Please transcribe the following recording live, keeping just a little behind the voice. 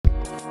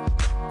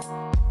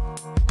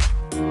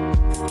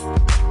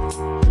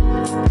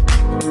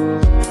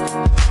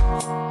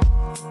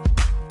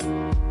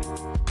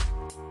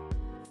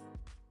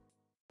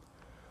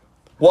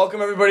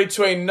Welcome, everybody,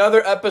 to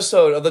another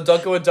episode of the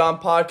Dunkin with Dom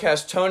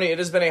podcast. Tony, it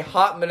has been a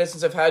hot minute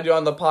since I've had you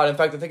on the pod. In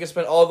fact, I think it's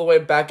been all the way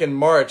back in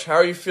March. How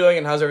are you feeling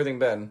and how's everything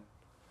been?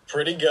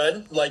 Pretty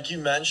good. Like you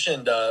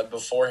mentioned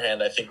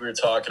beforehand, I think we were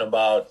talking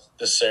about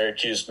the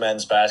Syracuse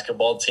men's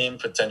basketball team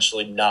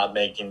potentially not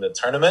making the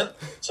tournament.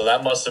 So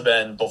that must have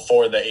been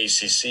before the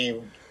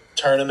ACC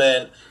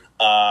tournament.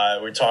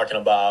 We're talking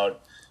about,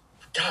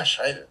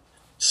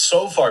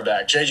 so far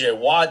back, J.J.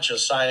 Watt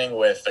just signing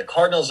with the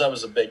Cardinals. That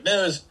was the big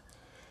news.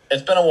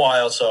 It's been a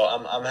while, so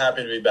I'm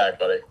happy to be back,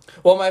 buddy.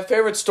 Well, my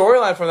favorite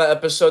storyline from that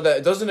episode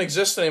that doesn't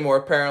exist anymore,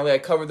 apparently, I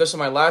covered this in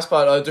my last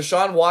pod,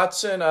 Deshaun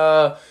Watson,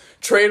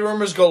 trade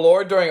rumors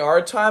galore during our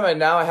time, and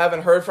now I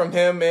haven't heard from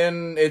him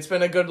it's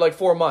been a good,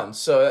 4 months,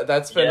 so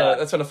that's been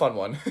a fun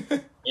one.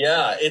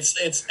 Yeah,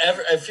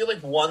 I feel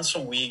like once a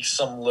week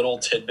some little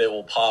tidbit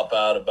will pop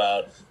out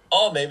about,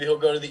 maybe he'll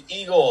go to the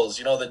Eagles,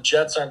 the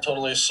Jets aren't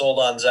totally sold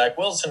on Zach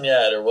Wilson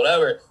yet, or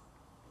whatever.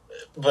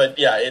 But,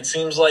 yeah, it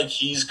seems like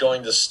he's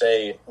going to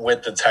stay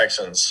with the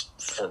Texans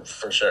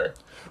for sure.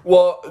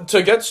 Well,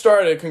 to get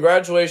started,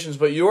 congratulations,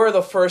 but you are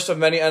the first of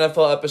many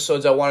NFL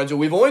episodes I want to do.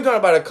 We've only done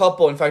about a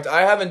couple. In fact,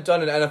 I haven't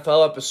done an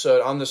NFL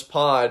episode on this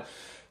pod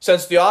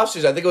since the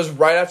offseason. I think it was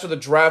right after the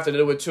draft. I did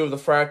it with two of the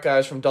frat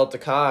guys from Delta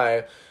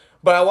Chi.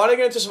 But I want to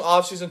get into some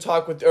offseason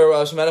talk some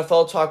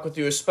NFL talk with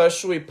you,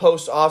 especially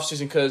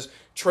post-offseason, because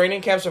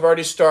training camps have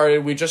already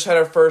started. We just had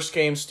our first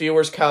game,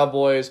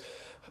 Steelers-Cowboys.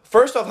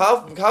 First off,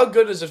 how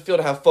good does it feel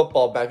to have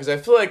football back? Because I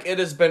feel like it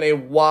has been a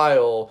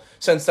while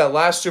since that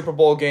last Super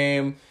Bowl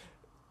game,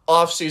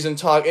 off-season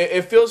talk.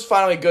 It feels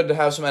finally good to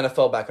have some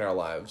NFL back in our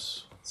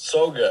lives.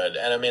 So good.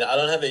 And, I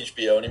don't have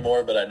HBO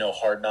anymore, but I know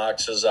Hard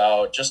Knocks is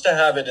out. Just to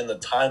have it in the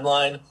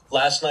timeline.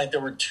 Last night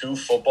there were 2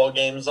 football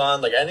games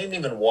on. I didn't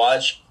even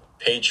watch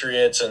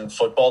Patriots and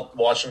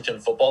Washington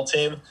football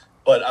team,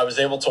 but I was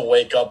able to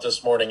wake up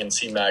this morning and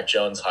see Mac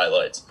Jones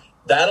highlights.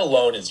 That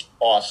alone is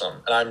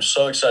awesome, and I'm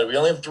so excited. We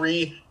only have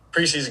 3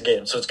 preseason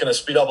games, so it's going to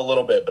speed up a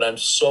little bit, but I'm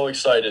so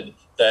excited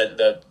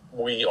that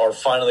we are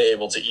finally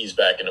able to ease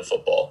back into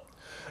football.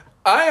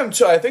 I am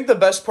too. I think the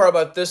best part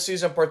about this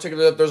season in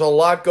particular, that there's a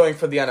lot going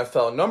for the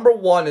NFL. Number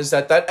one is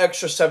that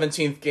extra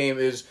 17th game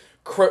is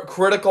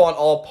critical on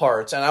all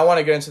parts, and I want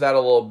to get into that a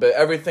little bit.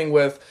 Everything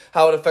with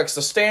how it affects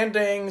the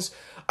standings.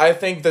 I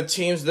think the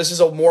teams, this is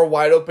a more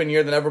wide open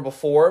year than ever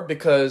before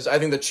because I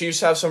think the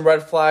Chiefs have some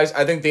red flags.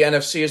 I think the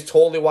NFC is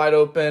totally wide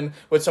open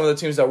with some of the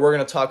teams that we're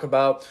going to talk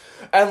about.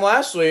 And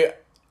lastly,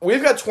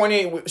 we've got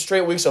 28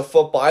 straight weeks of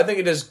football. I think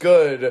it is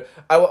good.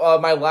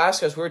 My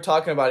last guest, we were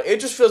talking about it. It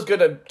just feels good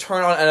to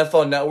turn on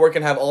NFL Network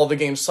and have all the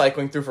games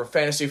cycling through for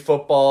fantasy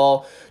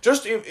football.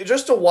 Just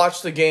to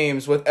watch the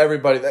games with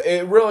everybody.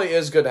 It really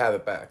is good to have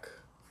it back.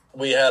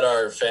 We had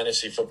our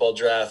fantasy football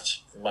draft.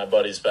 My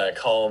buddies back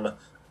home.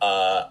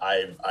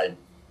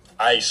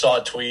 I saw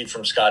a tweet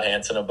from Scott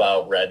Hanson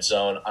about Red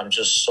Zone. I'm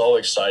just so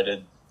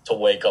excited to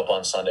wake up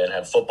on Sunday and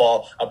have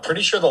football. I'm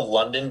pretty sure the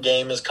London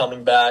game is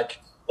coming back.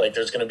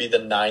 There's going to be the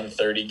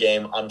 9:30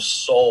 game. I'm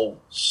so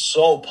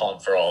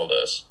pumped for all of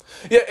this.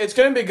 Yeah, it's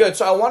going to be good.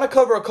 So I want to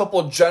cover a couple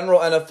of general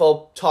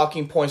NFL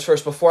talking points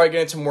first before I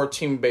get into more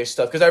team-based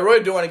stuff, because I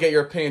really do want to get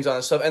your opinions on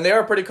this stuff, and they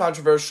are pretty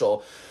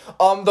controversial.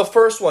 The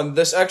first one,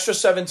 this extra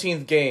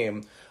 17th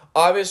game,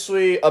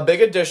 obviously a big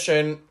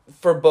addition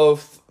for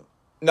both.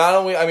 Not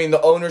only,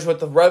 the owners with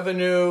the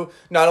revenue,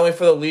 not only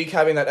for the league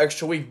having that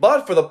extra week,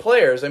 but for the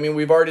players.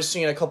 We've already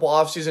seen a couple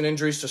offseason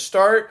injuries to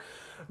start.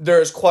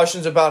 There's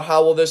questions about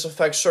how will this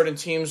affect certain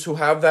teams who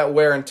have that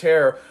wear and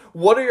tear.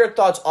 What are your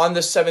thoughts on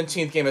this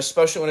 17th game,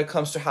 especially when it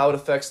comes to how it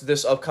affects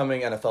this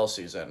upcoming NFL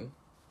season?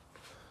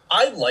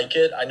 I like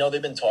it. I know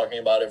they've been talking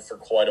about it for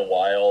quite a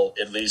while,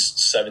 at least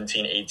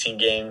 17, 18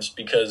 games,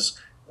 because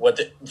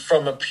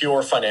from a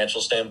pure financial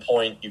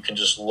standpoint, you can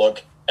just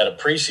look at a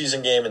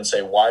preseason game and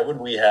say, why would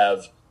we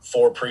have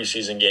 4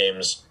 preseason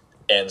games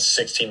and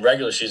 16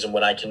 regular season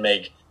when I can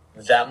make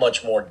that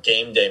much more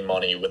game day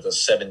money with a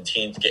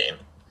 17th game?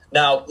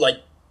 Now,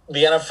 the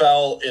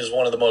NFL is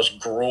one of the most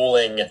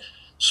grueling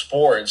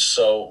sports,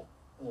 so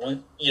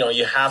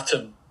you have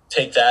to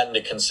take that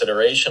into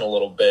consideration a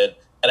little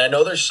bit. And I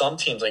know there's some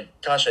teams, I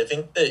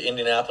think the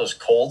Indianapolis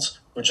Colts,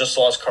 who just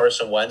lost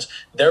Carson Wentz,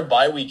 their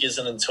bye week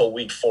isn't until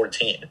week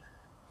 14.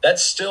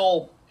 That's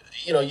still,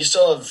 you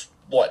still have,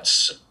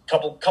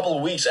 couple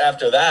of weeks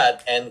after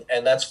that, and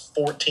that's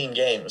 14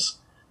 games.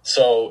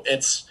 So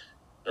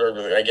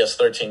or I guess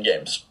 13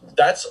 games.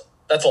 That's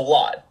a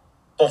lot.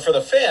 But for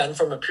the fan,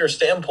 from a pure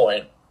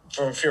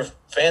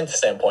fan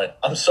standpoint,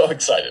 I'm so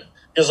excited.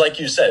 Because like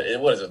you said,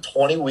 what is it,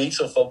 20 weeks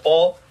of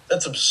football?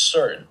 That's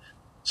absurd.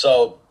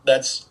 So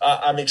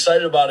I'm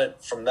excited about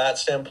it from that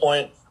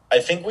standpoint. I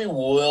think we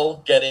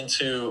will get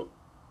into,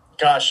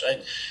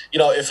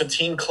 if a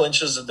team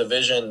clinches a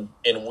division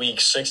in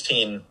week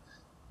 16,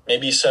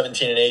 maybe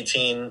 17 and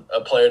 18,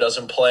 a player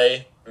doesn't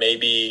play.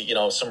 Maybe,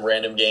 some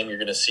random game you're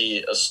going to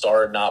see a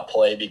star not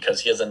play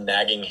because he has a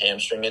nagging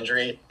hamstring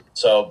injury.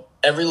 So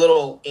every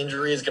little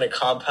injury is going to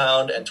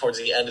compound, and towards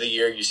the end of the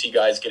year, you see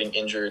guys getting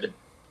injured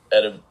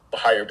at a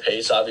higher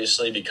pace,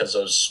 obviously, because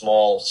those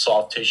small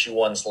soft tissue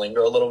ones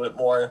linger a little bit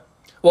more.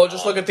 Well,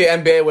 just look at the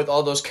NBA with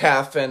all those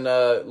calf and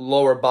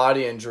lower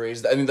body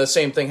injuries. I mean, the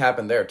same thing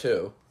happened there,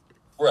 too.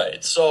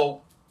 Right.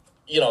 So,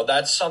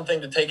 that's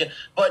something to take in.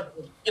 But,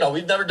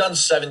 we've never done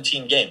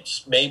 17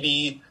 games.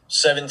 Maybe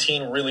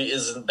 17 really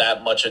isn't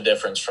that much a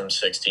difference from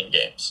 16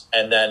 games.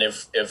 And then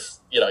if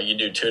you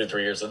do 2 to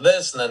 3 years of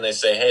this, and then they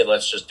say, hey,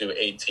 let's just do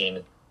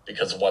 18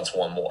 because what's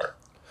one more?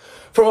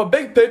 From a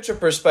big picture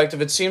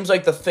perspective, it seems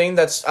like the thing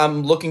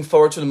I'm looking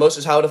forward to the most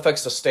is how it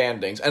affects the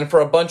standings, and for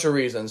a bunch of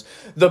reasons.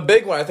 The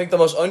big one, I think the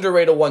most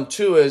underrated one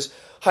too, is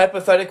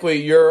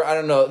hypothetically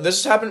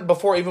this has happened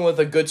before even with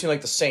a good team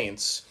like the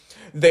Saints.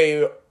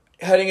 They,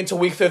 heading into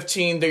week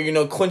 15,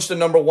 they clinch the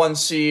number 1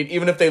 seed.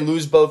 Even if they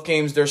lose both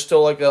games, they're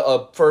still like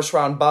a first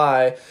round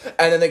bye,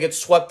 and then they get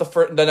swept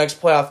the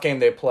next playoff game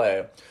they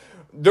play.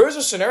 There is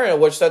a scenario in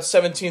which that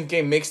 17th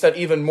game makes that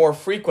even more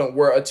frequent,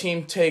 where a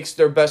team takes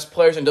their best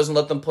players and doesn't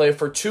let them play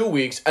for 2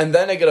 weeks, and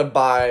then they get a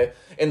bye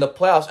in the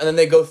playoffs, and then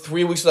they go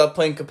 3 weeks without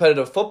playing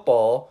competitive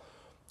football,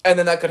 and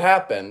then that could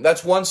happen.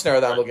 That's one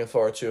scenario that I'm looking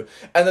forward to.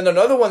 And then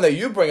another one that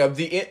you bring up,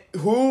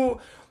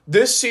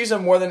 this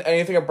season more than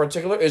anything in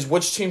particular, is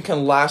which team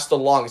can last the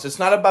longest. It's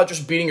not about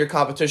just beating your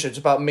competition. It's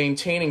about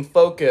maintaining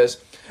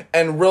focus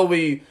and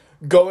really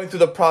going through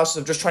the process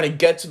of just trying to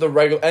get to the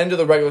end of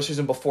the regular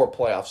season before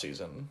playoff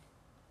season.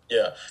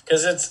 Yeah,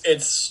 because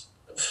it's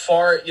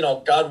far,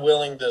 God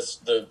willing,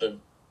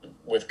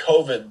 with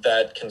COVID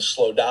that can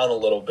slow down a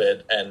little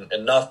bit, and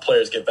enough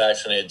players get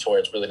vaccinated to where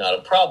it's really not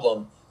a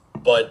problem.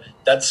 But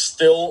that's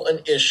still an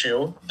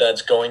issue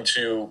that's going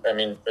to,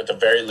 at the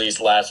very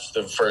least, last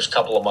the first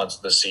couple of months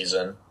of the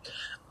season.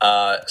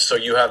 So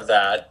you have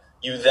that.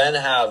 You then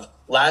have,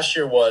 last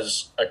year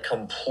was a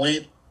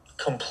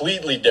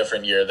completely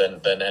different year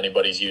than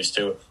anybody's used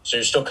to. So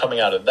you're still coming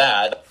out of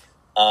that.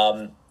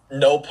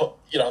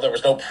 There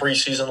was no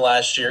preseason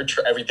last year.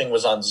 Everything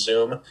was on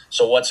Zoom.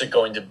 So what's it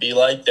going to be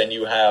like? Then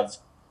you have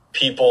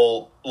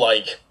people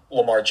like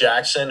Lamar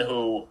Jackson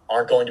who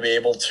aren't going to be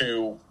able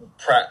to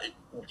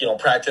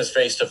practice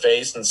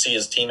face-to-face and see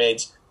his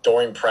teammates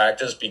during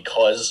practice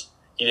because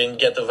he didn't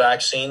get the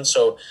vaccine.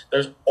 So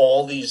there's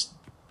all these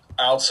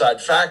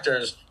outside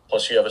factors,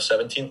 plus you have a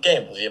 17th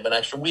game, plus you have an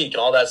extra week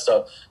and all that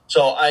stuff.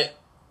 So I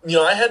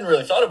hadn't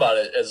really thought about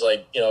it as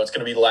it's going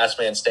to be the last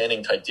man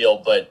standing type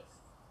deal, but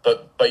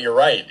you're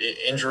right.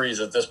 Injuries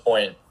at this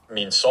point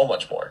mean so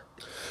much more.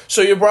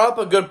 So you brought up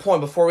a good point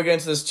before we get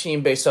into this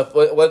team-based stuff.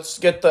 Let's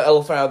get the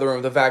elephant out of the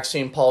room, the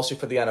vaccine policy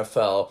for the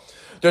NFL.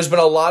 There's been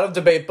a lot of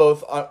debate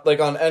both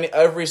on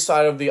every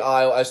side of the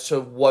aisle as to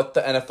what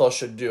the NFL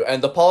should do.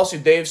 And the policy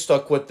they've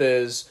stuck with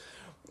is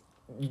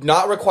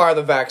not require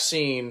the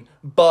vaccine,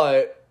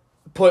 but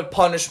put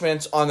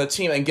punishments on the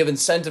team and give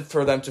incentive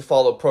for them to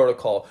follow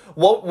protocol.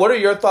 What are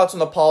your thoughts on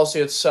the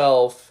policy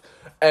itself?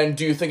 And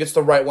do you think it's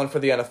the right one for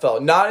the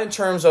NFL? Not in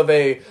terms of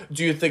do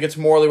you think it's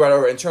morally right,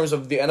 or in terms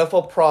of the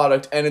NFL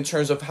product and in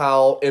terms of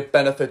how it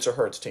benefits or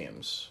hurts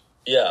teams?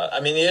 Yeah,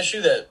 the issue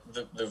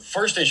the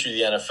first issue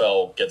the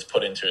NFL gets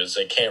put into is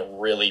they can't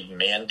really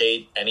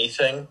mandate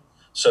anything.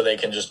 So they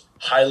can just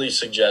highly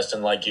suggest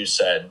and, like you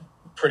said,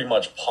 pretty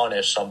much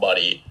punish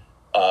somebody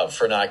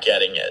for not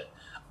getting it.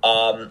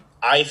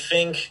 I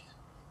think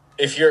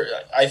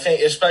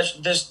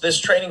especially this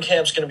training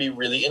camp's going to be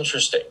really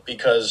interesting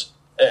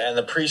and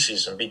the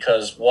preseason,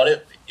 because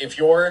what if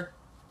you're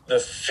the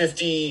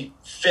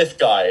 55th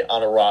guy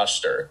on a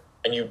roster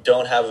and you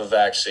don't have a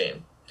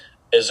vaccine?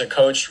 Is a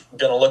coach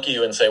going to look at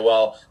you and say,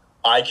 well,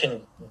 I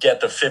can get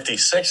the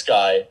 56th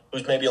guy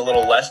who's maybe a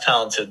little less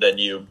talented than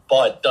you,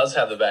 but does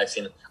have the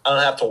vaccine. I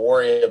don't have to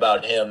worry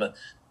about him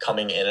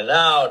coming in and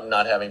out and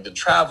not having to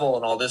travel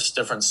and all this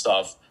different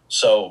stuff.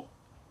 So,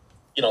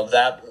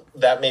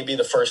 that may be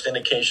the first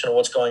indication of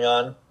what's going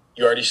on.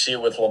 You already see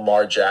it with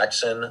Lamar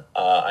Jackson.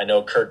 I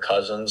know Kirk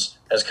Cousins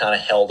has kind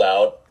of held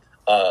out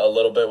a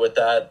little bit with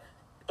that.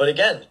 But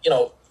again,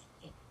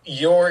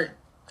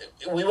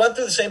 we went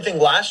through the same thing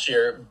last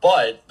year,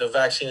 but the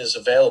vaccine is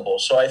available.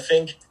 So I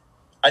think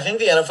the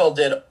NFL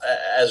did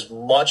as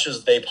much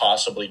as they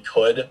possibly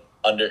could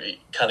under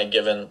kind of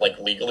given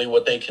legally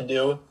what they can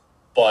do.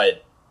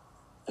 But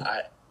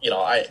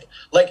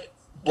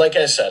like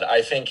I said,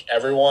 I think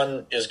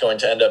everyone is going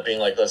to end up being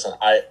like, listen,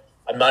 I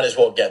might as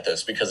well get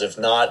this, because if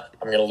not,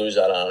 I'm going to lose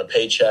out on a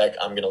paycheck.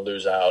 I'm going to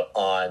lose out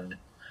on,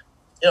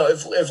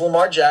 if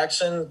Lamar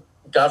Jackson,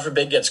 God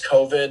forbid, gets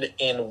COVID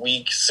in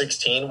week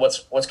 16, what's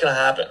going to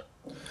happen?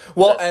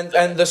 Well,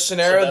 and the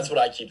scenario... So that's what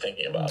I keep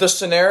thinking about. The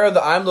scenario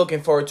that I'm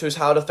looking forward to is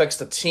how it affects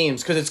the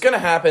teams, because it's going to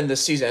happen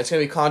this season. It's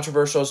going to be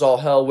controversial as all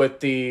hell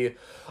with the...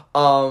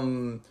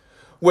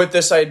 with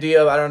this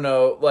idea of,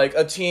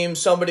 a team,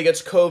 somebody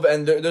gets COVID,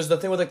 and there's the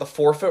thing with, the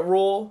forfeit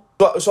rule.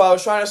 So I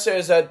was trying to say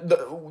is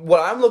that what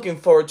I'm looking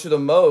forward to the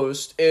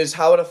most is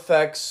how it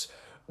affects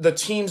the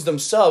teams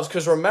themselves.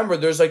 Because remember,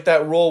 there's,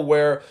 that rule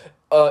where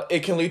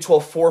it can lead to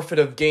a forfeit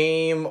of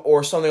game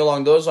or something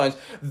along those lines.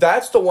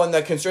 That's the one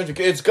that concerns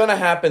me. It's going to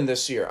happen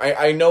this year.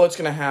 I know it's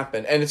going to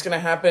happen. And it's going to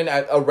happen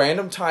at a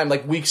random time,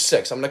 week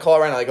 6. I'm going to call it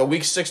right now, a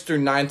week 6 through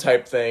 9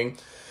 type thing.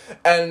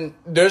 And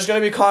there's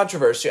going to be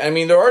controversy. I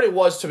mean, there already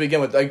was to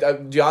begin with. Like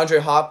DeAndre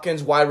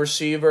Hopkins, wide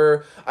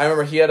receiver. I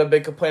remember he had a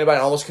big complaint about it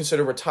and almost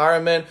considered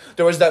retirement.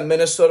 There was that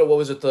Minnesota, what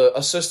was it, the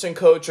assistant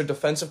coach or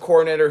defensive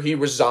coordinator. He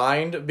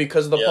resigned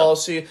because of the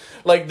policy.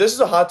 Like, this is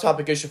a hot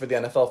topic issue for the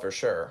NFL for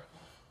sure.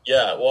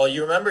 Yeah, well,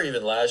 you remember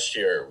even last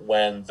year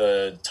when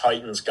the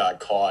Titans got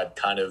caught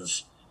kind of,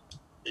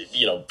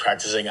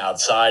 practicing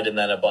outside, and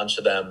then a bunch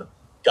of them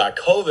got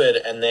COVID,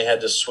 and they had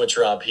to switch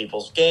around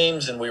people's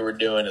games, and we were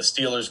doing a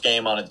Steelers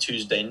game on a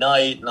Tuesday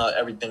night, not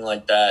everything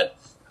like that.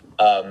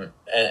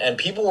 And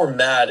people were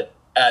mad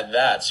at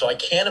that. So I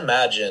can't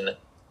imagine,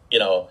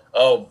 the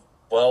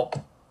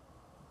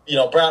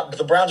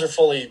Browns are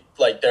fully,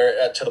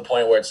 they're to the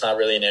point where it's not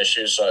really an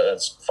issue, so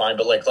that's fine.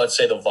 But, let's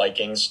say the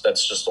Vikings,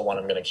 that's just the one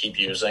I'm going to keep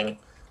using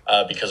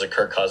because of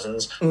Kirk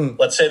Cousins.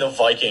 Let's say the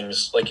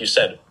Vikings, like you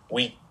said,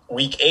 week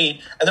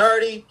 8, and they're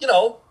already,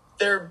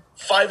 they're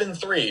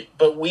 5-3,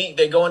 but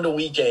they go into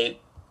week 8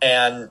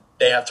 and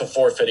they have to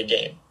forfeit a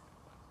game.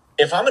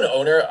 If I'm an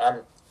owner,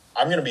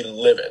 I'm going to be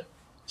livid.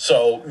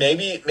 So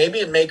maybe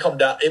it may come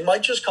down. It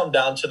might just come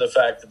down to the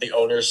fact that the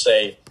owners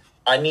say,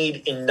 I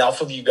need enough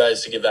of you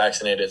guys to get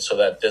vaccinated so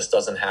that this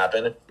doesn't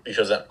happen,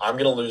 because I'm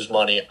going to lose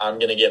money. I'm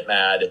going to get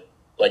mad.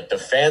 The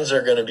fans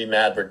are going to be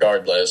mad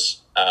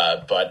regardless,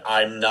 but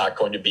I'm not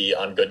going to be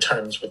on good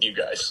terms with you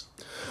guys.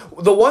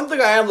 The one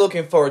thing I am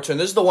looking forward to, and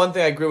this is the one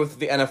thing I agree with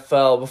the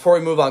NFL, before we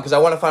move on, because I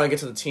want to finally get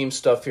to the team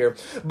stuff here,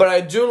 but I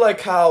do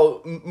like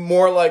how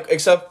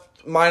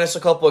except minus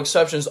a couple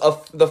exceptions,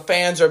 the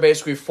fans are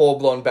basically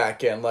full-blown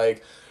back in,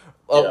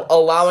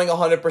 allowing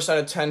 100%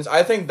 attendance.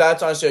 I think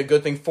that's honestly a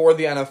good thing for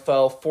the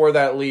NFL, for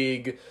that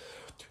league,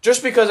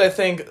 just because I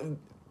think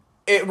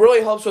it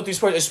really helps with these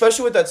sports,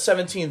 especially with that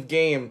 17th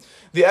game.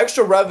 The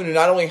extra revenue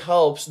not only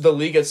helps the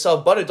league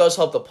itself, but it does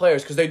help the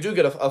players because they do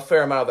get a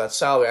fair amount of that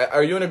salary.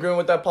 Are you in agreement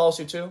with that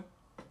policy too?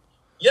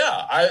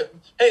 Yeah.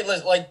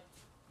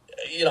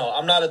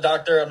 I'm not a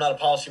doctor, I'm not a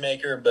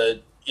policymaker,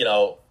 but,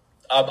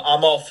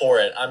 I'm all for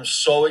it. I'm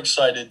so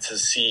excited to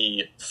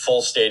see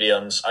full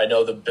stadiums. I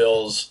know the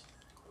Bills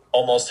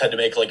almost had to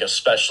make a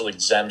special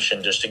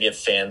exemption just to get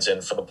fans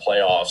in for the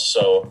playoffs.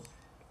 So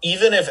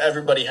even if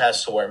everybody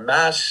has to wear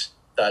masks,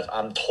 that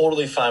I'm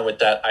totally fine with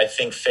that. I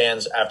think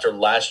fans, after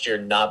last year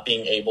not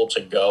being able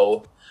to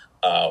go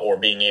or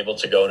being able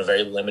to go in a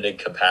very limited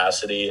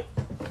capacity,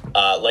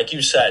 like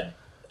you said,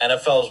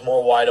 NFL is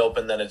more wide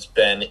open than it's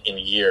been in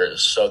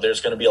years. So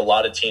there's going to be a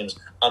lot of teams.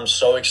 I'm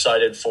so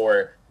excited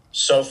for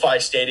SoFi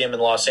Stadium in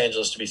Los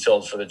Angeles to be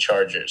filled for the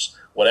Chargers.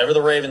 Whatever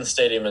the Ravens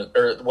Stadium is,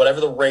 or whatever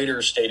the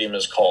Raiders Stadium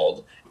is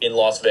called in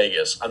Las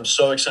Vegas, I'm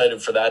so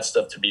excited for that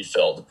stuff to be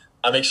filled.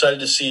 I'm excited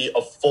to see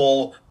a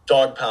full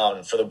dog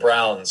pound for the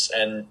Browns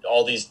and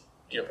all these,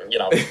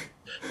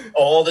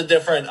 all the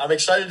different. I'm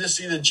excited to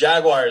see the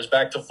Jaguars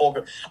back to full.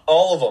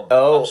 All of them.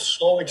 Oh. I'm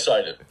so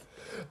excited.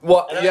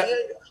 Well,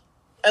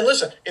 and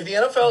listen, if the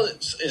NFL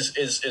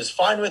is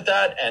fine with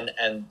that,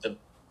 and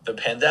the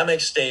pandemic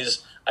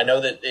stays, I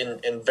know that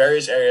in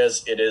various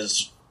areas it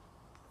is,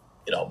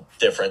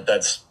 different.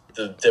 That's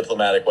the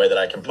diplomatic way that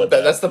I can put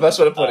that. That's the best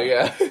way to put it.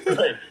 Yeah.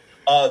 Right.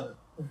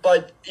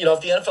 But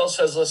if the NFL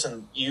says,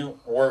 "Listen,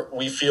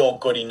 we feel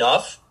good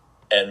enough,"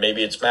 and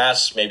maybe it's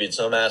masks, maybe it's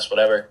no masks,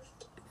 whatever,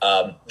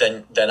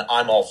 then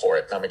I'm all for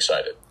it. I'm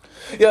excited.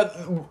 Yeah,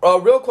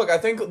 real quick, I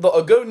think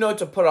a good note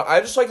to put on,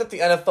 I just like that the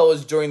NFL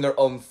is doing their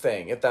own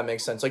thing, if that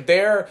makes sense.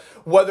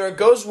 Whether it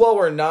goes well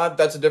or not,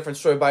 that's a different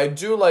story, but I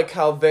do like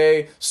how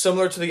they,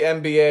 similar to the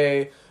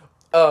NBA,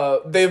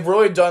 they've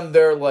really done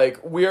their,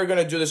 we are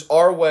going to do this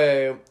our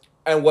way,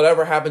 and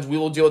whatever happens, we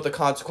will deal with the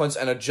consequence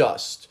and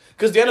adjust.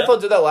 Because the NFL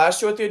did that last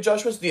year with the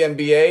adjustments. The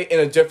NBA, in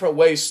a different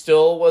way,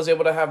 still was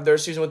able to have their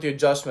season with the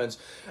adjustments.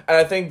 And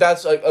I think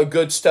that's a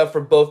good step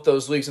for both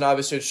those leagues. And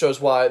obviously it shows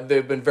why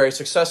they've been very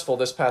successful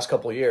this past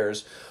couple of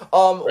years.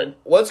 Right.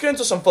 Let's get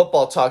into some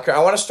football talk here. I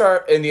want to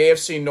start in the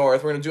AFC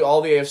North. We're going to do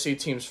all the AFC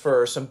teams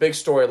first, some big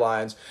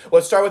storylines.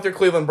 Let's start with your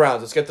Cleveland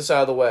Browns. Let's get this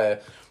out of the way.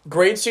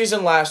 Great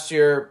season last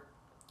year.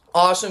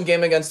 Awesome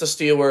game against the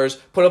Steelers.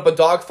 Put up a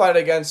dogfight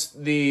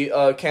against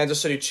the Kansas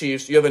City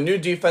Chiefs. You have a new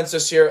defense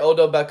this year.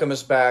 Odell Beckham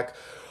is back.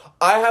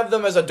 I have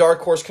them as a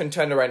dark horse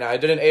contender right now. I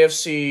did an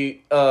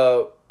AFC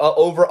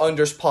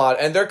over-unders pod,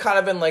 and they're kind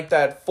of in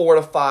that 4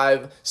 to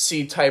 5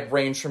 seed type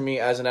range for me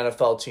as an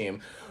NFL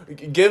team.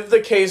 Give the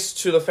case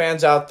to the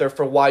fans out there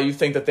for why you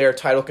think that they are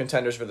title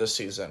contenders for this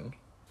season.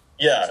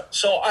 Yeah,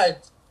 so I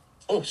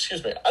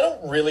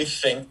don't really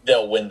think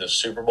they'll win the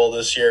Super Bowl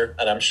this year,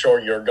 and I'm sure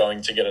you're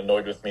going to get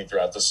annoyed with me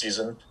throughout the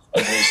season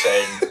of me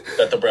saying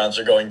that the Browns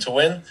are going to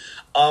win.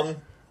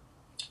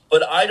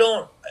 But I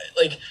don't,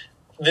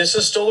 this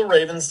is still the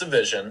Ravens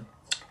division,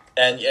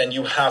 and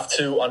you have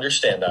to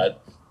understand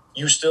that.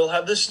 You still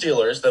have the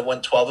Steelers that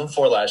went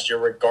 12-4 last year,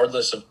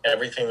 regardless of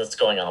everything that's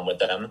going on with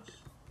them.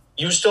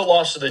 You still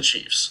lost to the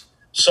Chiefs.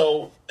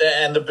 So,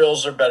 and the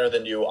Bills are better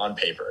than you on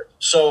paper.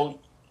 So,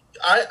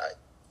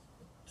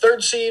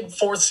 third seed,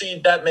 fourth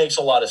seed, that makes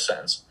a lot of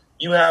sense.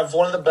 you have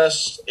one of the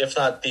best, if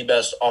not the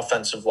best,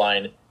 offensive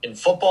line in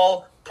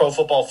football. Pro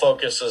Football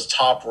Focus's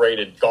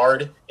top-rated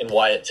guard in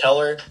Wyatt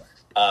Teller.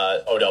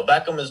 Odell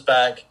Beckham is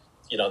back.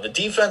 The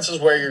defense is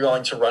where you're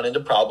going to run into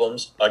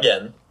problems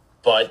again.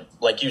 But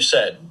like you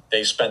said,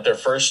 they spent their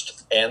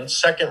first and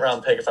second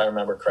round pick, if I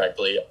remember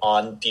correctly,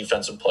 on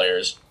defensive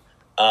players.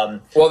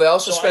 Well, they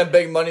also spent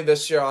big money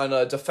this year on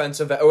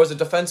defensive. Or was it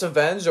defensive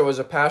ends or was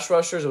it pass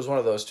rushers? It was one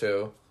of those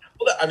two.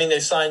 Well, I mean, they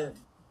signed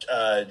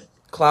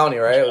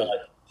Clowney, right?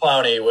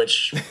 Clowney,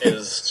 which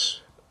is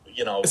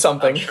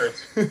something. I'm sure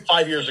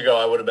 5 years ago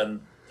I would have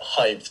been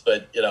hyped,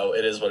 but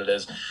it is what it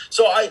is.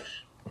 So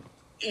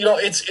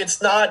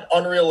it's not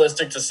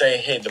unrealistic to say,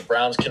 hey, the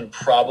Browns can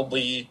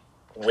probably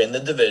win the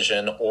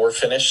division or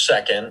finish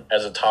second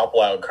as a top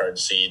wild card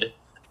seed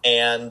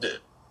and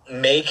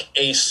make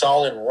a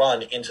solid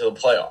run into the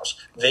playoffs.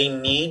 They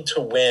need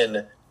to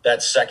win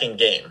that second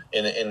game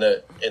in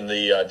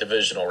the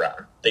divisional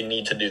round. They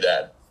need to do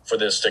that for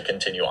this to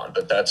continue on.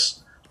 But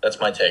that's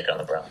my take on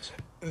the Browns.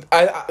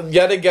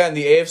 Yet again,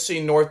 the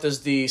AFC North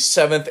is the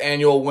 7th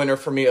annual winner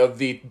for me of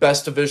the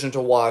best division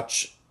to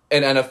watch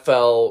in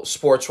NFL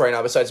sports right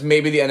now, besides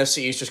maybe the NFC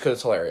East, just because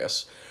it's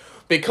hilarious.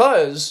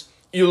 Because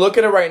you look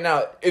at it right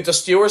now, it's a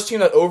Steelers team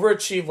that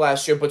overachieved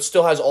last year but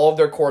still has all of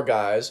their core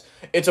guys.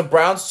 It's a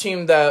Browns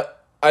team that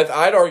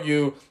I'd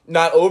argue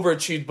not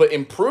overachieved but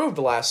improved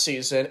last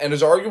season and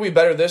is arguably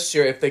better this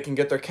year if they can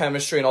get their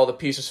chemistry and all the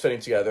pieces fitting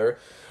together.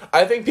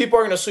 I think people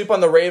are going to sleep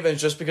on the Ravens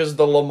just because of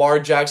the Lamar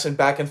Jackson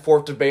back and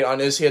forth debate on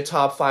is he a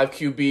top 5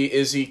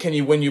 QB, can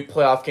he win you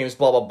playoff games,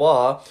 blah, blah,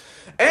 blah.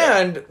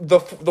 And the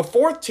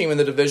fourth team in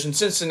the division,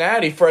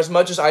 Cincinnati, for as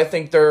much as I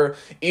think they're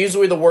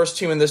easily the worst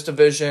team in this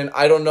division,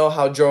 I don't know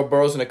how Joe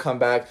Burrow's going to come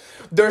back.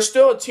 They're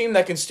still a team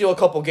that can steal a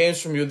couple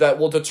games from you that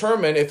will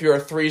determine if you're a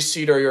 3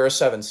 seed or you're a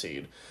 7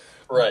 seed.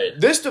 Right.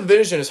 This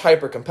division is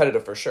hyper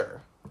competitive for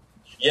sure.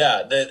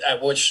 Yeah,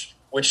 which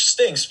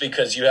stinks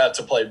because you have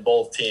to play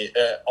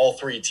all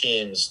 3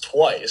 teams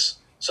twice.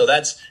 So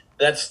that's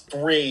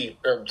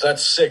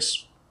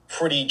 6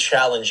 pretty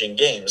challenging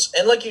games.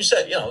 And like you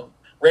said,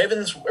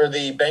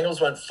 the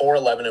Bengals went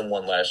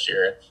 4-11-1 last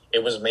year.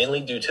 It was mainly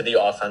due to the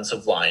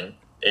offensive line.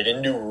 They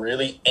didn't do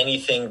really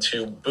anything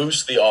to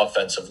boost the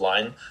offensive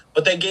line,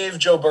 but they gave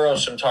Joe Burrow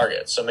some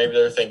targets. So maybe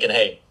they're thinking,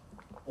 hey,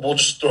 we'll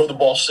just throw the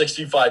ball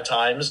 65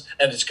 times,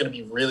 and it's going to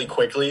be really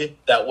quickly.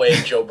 That way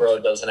Joe Burrow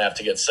doesn't have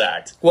to get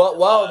sacked.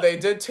 Well, they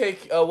did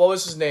take, what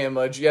was his name?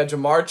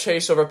 Jamar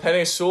Chase over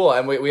Penei Sewell,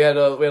 and we had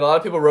a lot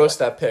of people roast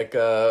that pick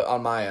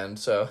on my end.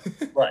 So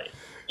Right.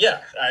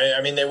 Yeah,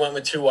 I mean, they went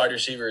with 2 wide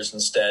receivers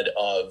instead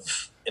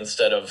of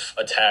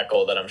a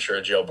tackle that I'm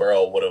sure Joe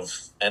Burrow would have,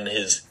 and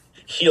his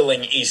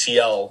healing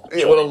ACL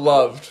would have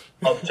loved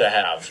to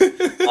have.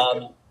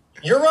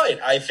 You're right.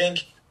 I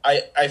think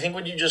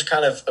when you just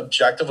kind of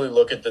objectively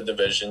look at the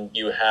division,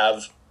 you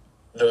have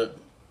the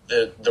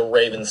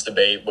Ravens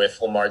debate with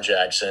Lamar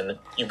Jackson.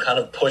 You kind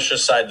of push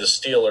aside the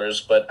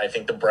Steelers, but I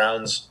think the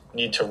Browns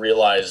need to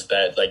realize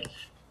that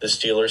the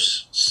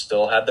Steelers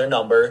still have their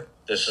number.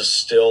 This is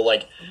still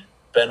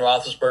Ben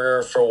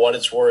Roethlisberger, for what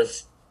it's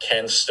worth,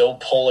 can still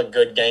pull a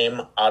good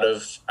game out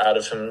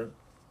of him,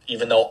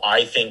 even though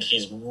I think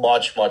he's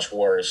much, much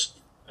worse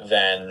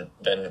than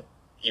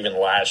even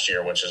last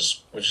year, which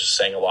is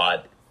saying a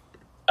lot.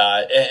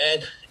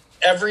 And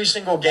every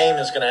single game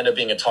is going to end up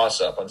being a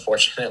toss-up,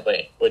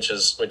 unfortunately, which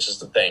is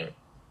the thing.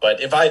 But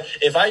if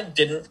I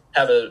didn't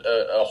have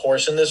a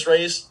horse in this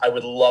race, I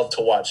would love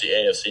to watch the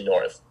AFC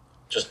North,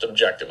 just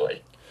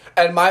objectively.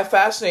 And my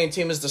fascinating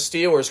team is the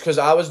Steelers because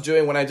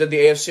when I did the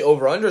AFC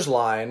over-unders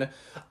line,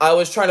 I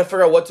was trying to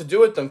figure out what to do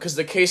with them because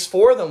the case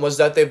for them was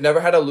that they've never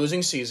had a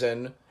losing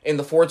season in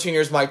the 14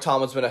 years Mike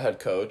Tomlin's been a head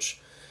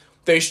coach.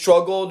 They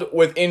struggled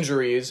with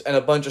injuries and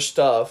a bunch of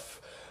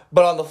stuff.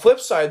 But on the flip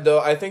side,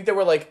 though, I think they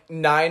were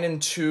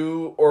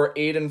 9-2 or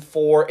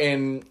 8-4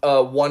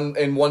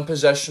 in one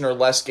possession or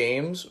less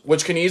games,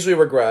 which can easily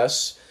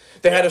regress.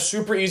 They had a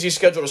super easy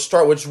schedule to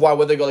start, which is why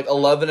would they go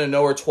 11-0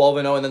 or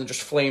 12-0 and then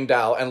just flamed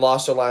out and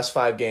lost their last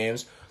 5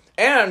 games.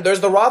 And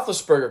there's the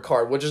Roethlisberger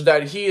card, which is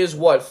that he is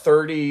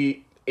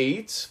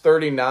 38,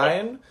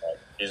 39.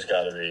 He's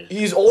got to be.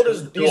 He's old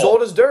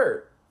as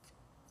dirt.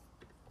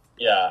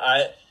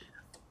 Yeah,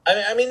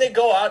 I mean, they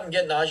go out and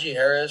get Najee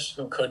Harris,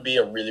 who could be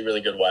a really, really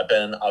good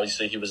weapon.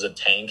 Obviously, he was a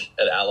tank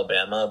at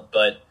Alabama,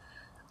 but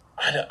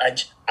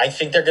I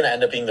think they're going to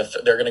end up being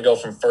they're going to go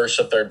from first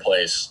to third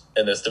place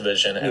in this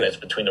division, and it's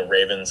between the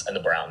Ravens and the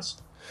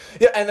Browns.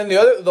 Yeah, and then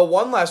the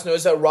one last note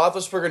is that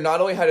Roethlisberger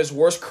not only had his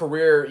worst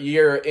career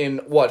year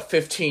in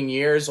 15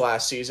 years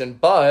last season,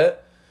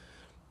 but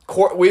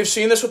we've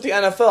seen this with the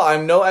NFL.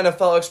 I'm no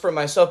NFL expert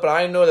myself, but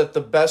I know that the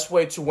best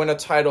way to win a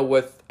title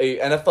with a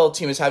NFL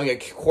team is having a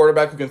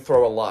quarterback who can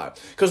throw a lot.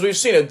 Because we've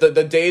seen it,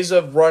 the days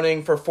of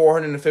running for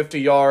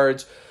 450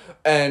 yards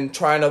and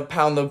trying to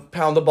pound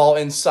the ball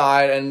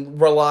inside and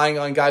relying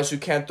on guys who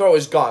can't throw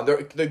is gone.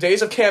 The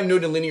days of Cam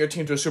Newton leading your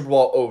team to a Super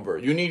Bowl over.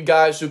 You need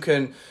guys who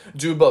can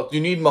do both.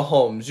 You need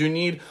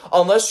Mahomes.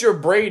 Unless you're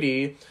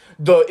Brady,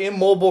 the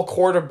immobile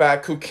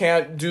quarterback who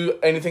can't do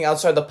anything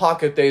outside the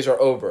pocket days are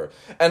over.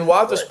 And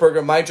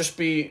Roethlisberger might just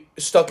be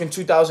stuck in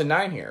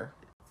 2009 here.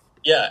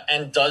 Yeah,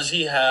 and does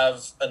he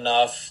have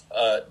enough,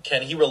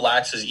 can he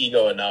relax his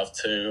ego enough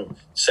to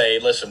say,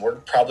 listen, we're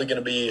probably going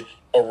to be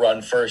a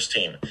run-first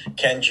team?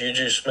 Can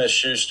Juju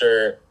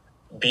Smith-Schuster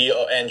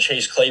and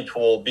Chase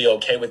Claypool be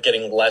okay with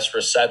getting less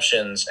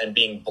receptions and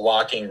being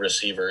blocking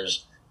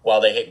receivers while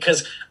they hit?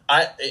 Because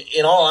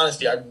in all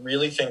honesty, I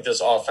really think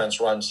this offense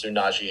runs through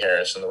Najee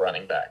Harris and the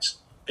running backs.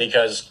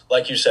 Because,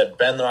 like you said,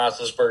 Ben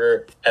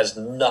Roethlisberger has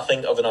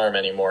nothing of an arm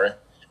anymore.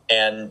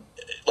 And,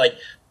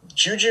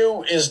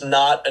 Juju is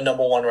not a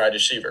number one wide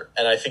receiver,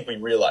 and I think we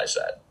realize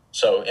that.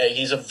 So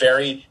he's a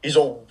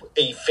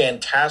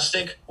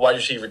fantastic wide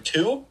receiver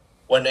too.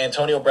 When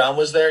Antonio Brown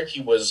was there, he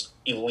was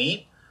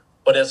elite.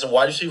 But as a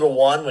wide receiver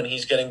one, when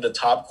he's getting the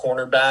top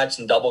cornerbacks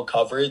and double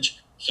coverage,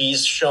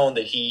 he's shown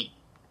that he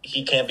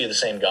can't be the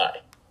same guy.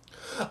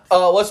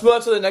 Let's move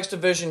on to the next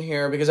division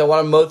here because I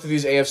want to mow through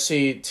these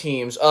AFC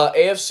teams.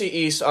 AFC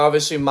East,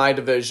 obviously my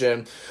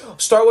division.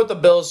 Start with the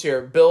Bills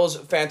here. Bills,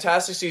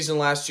 fantastic season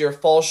last year,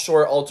 falls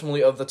short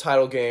ultimately of the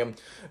title game.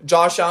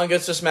 Josh Allen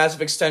gets this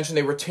massive extension.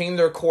 They retain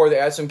their core. They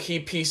add some key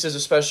pieces,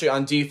 especially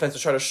on defense, to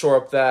try to shore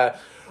up that.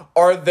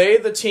 Are they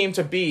the team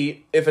to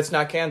beat if it's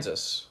not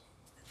Kansas?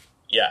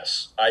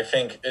 Yes. I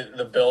think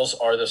the Bills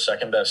are the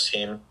second best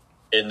team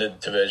in the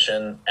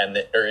division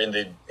or in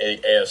the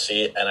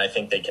AFC, and I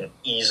think they can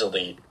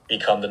easily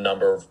become the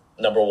number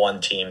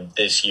one team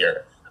this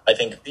year. I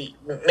think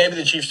maybe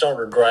the Chiefs don't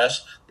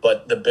regress,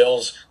 but the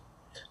Bills,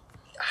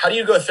 how do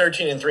you go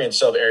 13-3 and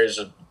still have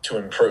areas to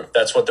improve?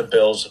 That's what the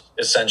Bills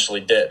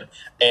essentially did.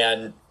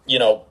 And,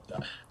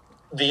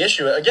 the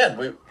issue,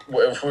 again,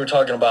 if we were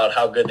talking about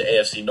how good the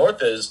AFC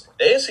North is,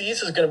 the AFC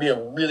East is going to be a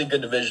really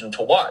good division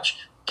to watch.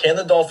 Can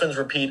the Dolphins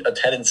repeat a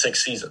 10-6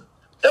 season?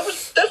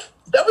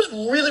 That was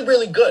really,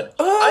 really good.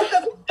 I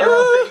have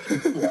zero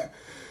faith.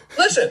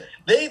 Listen,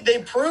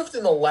 they proved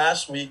in the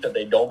last week that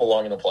they don't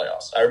belong in the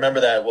playoffs. I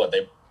remember that. We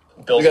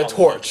got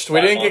torched.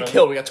 We didn't get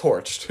killed. We got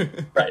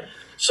torched. Right.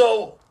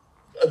 So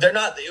they're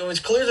not. It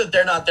was clear that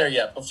they're not there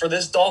yet. But for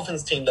this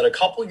Dolphins team that a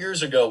couple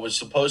years ago was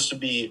supposed to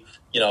be,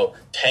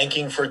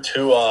 tanking for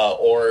Tua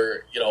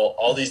or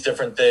all these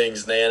different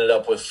things, and they ended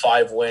up with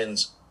 5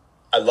 wins.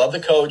 I love the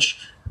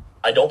coach.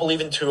 I don't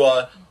believe in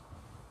Tua.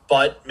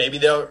 But maybe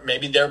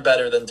they're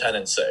better than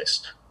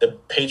 10-6. The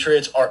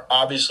Patriots are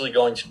obviously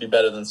going to be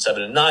better than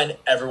 7-9.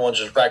 Everyone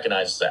just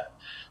recognizes that.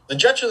 The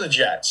Jets are the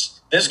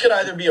Jets. This could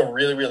either be a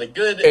really, really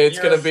good. It's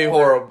going to be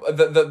horrible.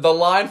 The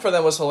line for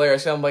them was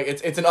hilarious. I'm like,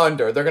 it's an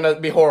under. They're going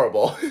to be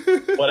horrible.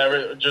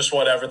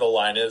 whatever the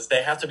line is,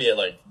 they have to be at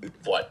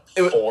what?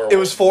 It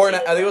was 4. I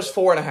think it was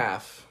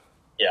 4.5.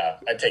 Yeah,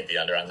 I'd take the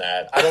under on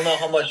that. I don't know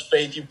how much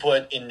faith you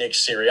put in Nick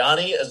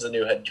Sirianni as the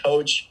new head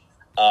coach.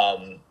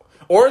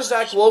 Or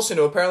Zach Wilson,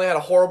 who apparently had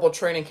a horrible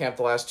training camp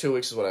the last 2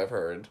 weeks, is what I've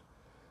heard.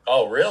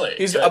 Oh, really?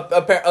 He's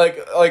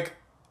like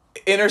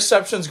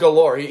interceptions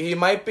galore. He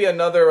might be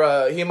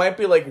another. He might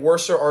be like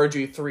worser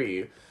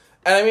RG3,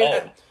 and I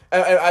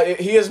mean,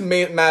 he has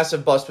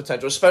massive bust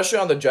potential, especially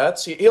on the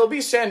Jets. He'll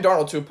be Sam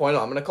Darnold 2.0.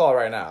 I'm gonna call it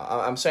right now.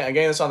 I'm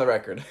getting this on the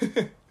record.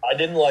 I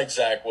didn't like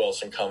Zach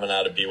Wilson coming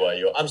out of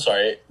BYU. I'm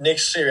sorry, Nick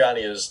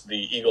Sirianni is the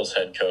Eagles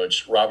head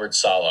coach. Robert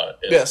Saleh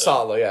is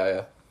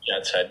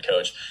Jets head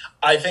coach.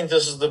 I think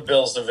this is the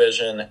Bills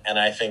division, and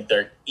I think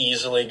they're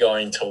easily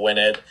going to win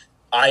it.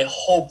 I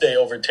hope they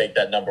overtake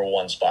that number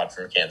 1 spot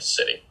from Kansas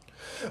City.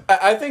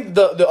 I think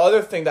the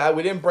other thing that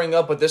we didn't bring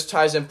up, but this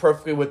ties in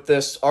perfectly with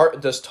this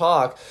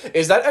talk,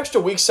 is that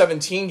extra Week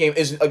 17 game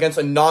is against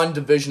a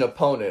non-division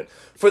opponent.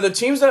 For the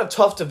teams that have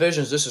tough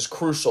divisions, this is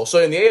crucial.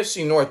 So in the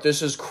AFC North,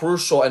 this is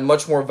crucial and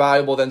much more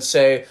valuable than,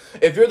 say,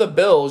 if you're the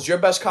Bills, your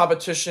best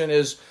competition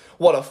is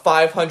a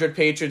 500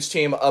 Patriots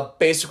team, a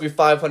basically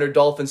 500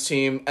 Dolphins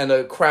team, and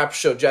a crap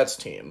show Jets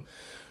team.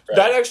 Right.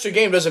 That extra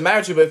game doesn't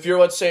matter to you, but if you're,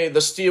 let's say, the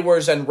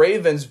Steelers and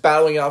Ravens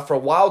battling out for a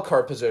wild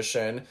card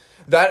position,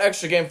 that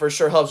extra game for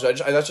sure helps.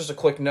 That's just a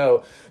quick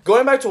note.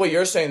 Going back to what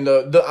you're saying,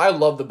 I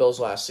love the Bills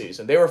last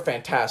season. They were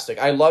fantastic.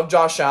 I love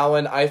Josh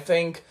Allen. I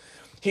think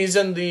he's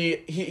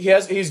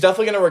he's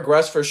definitely going to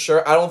regress for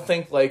sure. I don't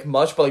think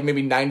much, but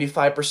maybe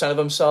 95% of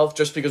himself,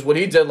 just because what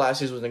he did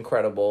last season was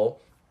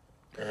incredible.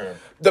 Mm-hmm.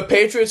 The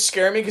Patriots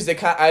scare me because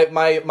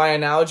my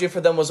analogy for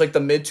them was like the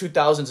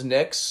mid-2000s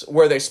Knicks,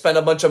 where they spent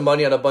a bunch of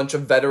money on a bunch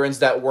of veterans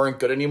that weren't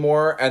good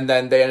anymore, and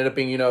then they ended up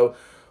being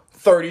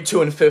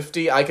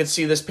 32-50. I could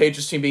see this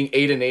Patriots team being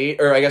 8-8,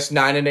 or I guess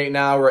 9-8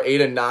 now, or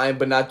 8-9,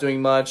 but not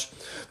doing much.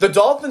 The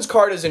Dolphins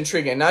card is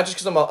intriguing, not just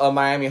because I'm a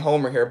Miami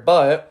homer here,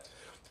 but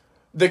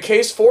the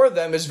case for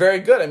them is very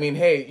good. I mean,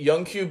 hey,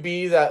 young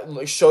QB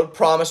that showed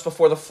promise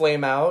before the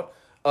flame out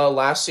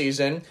last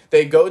season.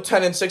 They go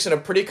 10-6 in a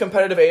pretty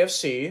competitive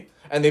AFC,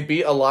 and they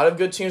beat a lot of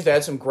good teams. They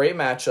had some great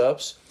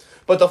matchups.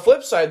 But the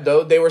flip side,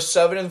 though, they were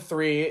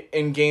 7-3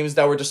 in games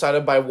that were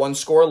decided by 1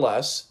 score or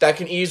less. That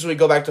can easily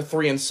go back to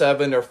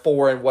 3-7 or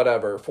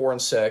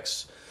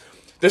 4-6.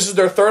 This is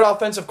their third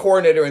offensive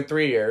coordinator in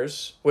 3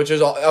 years, which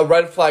is a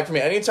red flag for me.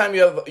 Anytime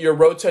you're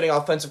rotating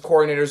offensive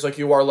coordinators like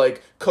you are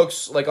like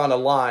cooks like on a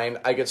line,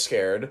 I get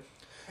scared.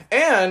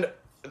 And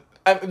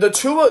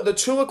the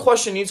Tua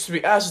question needs to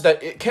be asked is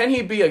that can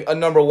he be a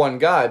number one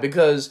guy?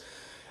 Because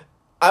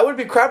I would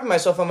be crapping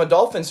myself if I'm a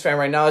Dolphins fan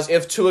right now as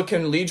if Tua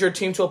can lead your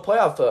team to a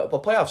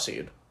playoff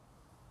seed.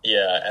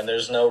 Yeah, and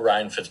there's no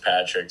Ryan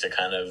Fitzpatrick to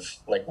kind of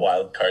like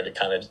wild card to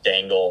kind of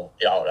dangle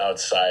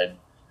outside.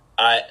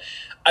 To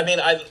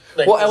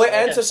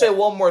say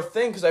one more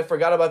thing, because I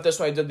forgot about this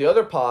when I did the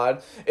other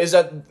pod, is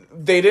that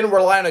they didn't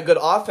rely on a good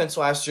offense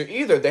last year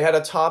either. They had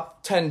a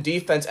top 10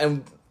 defense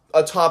and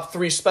a top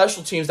 3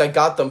 special teams that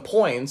got them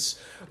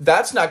points.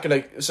 That's not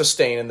going to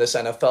sustain in this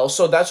NFL,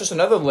 so that's just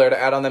another layer to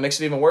add on that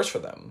makes it even worse for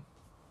them.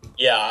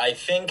 Yeah, I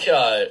think,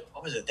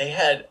 what was it?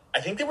 I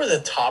think they were the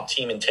top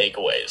team in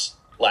takeaways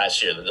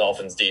last year, the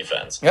Dolphins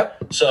defense.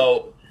 Yep.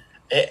 So,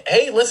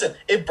 hey, listen,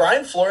 if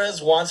Brian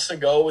Flores wants to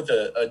go with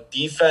a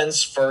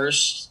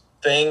defense-first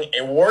thing,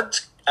 it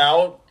worked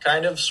out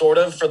kind of, sort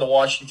of, for the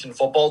Washington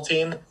football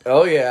team.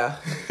 Oh, yeah.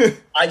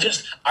 I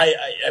just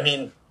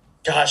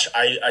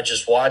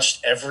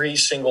watched every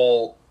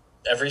single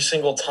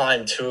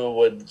time Tua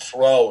would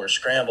throw or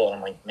scramble, and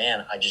I'm like,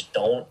 man, I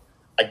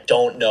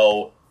don't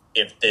know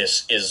if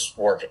this is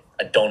working.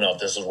 I don't know if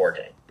this is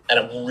working. And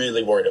I'm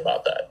really worried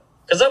about that.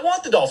 Because I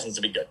want the Dolphins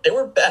to be good. They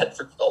were bad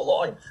for so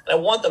long, and I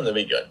want them to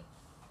be good.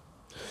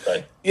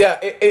 But yeah,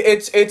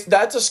 it's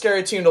that's a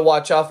scary team to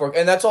watch out for.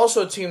 And that's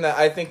also a team that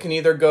I think can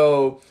either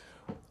go,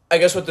 I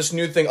guess with this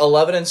new thing,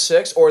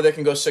 11-6, or they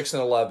can go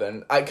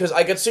 6-11. Because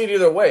I could see it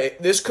either way.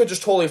 This could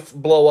just totally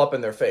blow up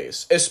in their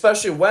face,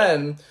 especially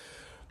when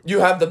you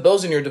have the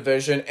Bills in your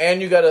division,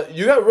 and you got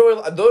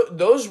really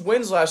those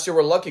wins last year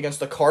were lucky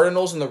against the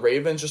Cardinals and the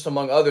Ravens, just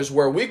among others,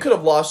 where we could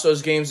have lost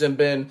those games and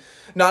been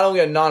not only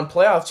a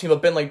non-playoff team,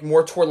 but been like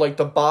more toward like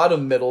the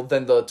bottom middle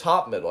than the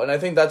top middle. And I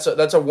think that's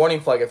a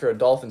warning flag if you're a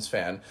Dolphins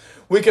fan.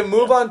 We can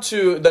move on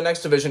to the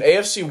next division,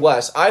 AFC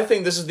West. I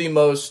think this is the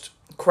most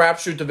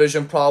crapshoot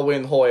division probably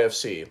in the whole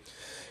AFC.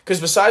 Because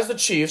besides the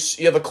Chiefs,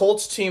 you have a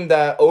Colts team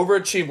that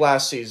overachieved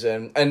last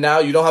season, and now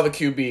you don't have a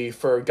QB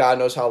for God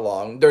knows how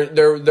long.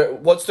 They're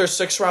what's their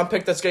 6th-round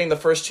pick that's getting the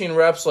first team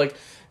reps? Like,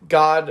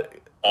 God...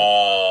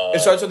 it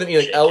starts with an E,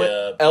 like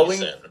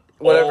Elling,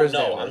 whatever his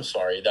name is. I'm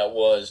sorry.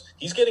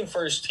 He's getting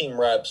first team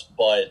reps,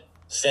 but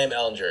Sam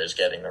Ellinger is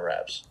getting the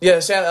reps. Yeah,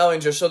 Sam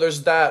Ellinger. So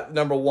there's that,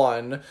 number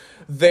one.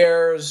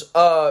 There's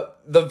not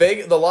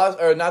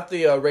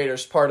the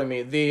Raiders, pardon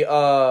me.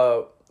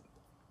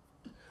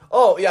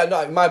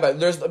 My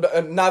bad. There's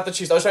not the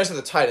Chiefs. I was trying to say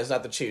the Titans,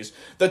 not the Chiefs.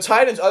 The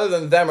Titans, other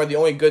than them, are the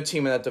only good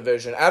team in that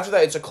division. After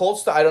that, it's a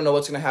Colts that I don't know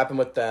what's going to happen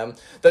with them.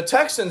 The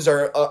Texans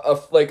are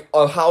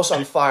a house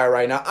on fire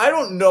right now. I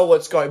don't know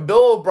what's going.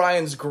 Bill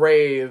O'Brien's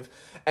grave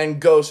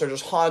and ghosts are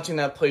just haunting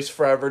that place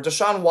forever.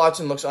 Deshaun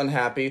Watson looks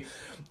unhappy,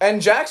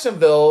 and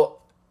Jacksonville,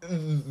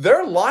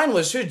 their line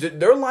was huge.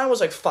 Their line was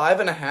like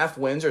 5.5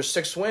 wins or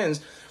 6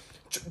 wins.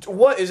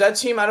 What is that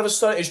team out of a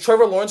sudden? Is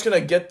Trevor Lawrence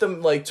going to get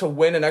them like to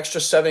win an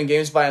extra 7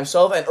 games by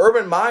himself? And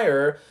Urban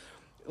Meyer,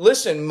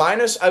 listen,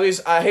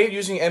 I hate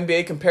using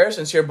NBA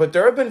comparisons here, but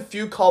there have been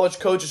few college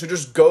coaches who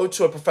just go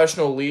to a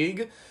professional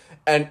league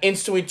and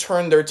instantly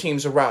turn their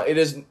teams around. It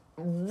has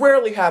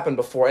rarely happened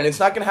before, and it's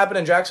not going to happen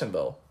in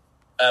Jacksonville.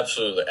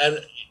 Absolutely.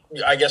 And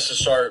I guess to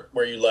start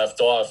where you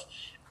left off,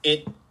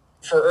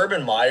 for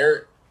Urban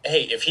Meyer,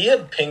 hey, if he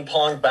had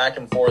ping-ponged back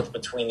and forth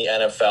between the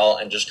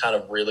NFL and just kind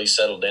of really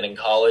settled in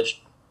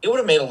college, it would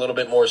have made a little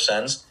bit more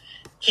sense.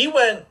 He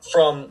went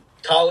from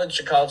college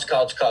to college to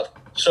college to college.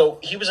 So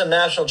he was a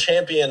national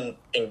champion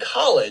in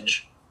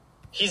college.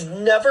 He's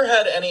never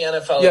had any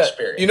NFL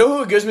experience. You know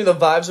who gives me the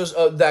vibes? Was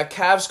that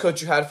Cavs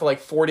coach you had for like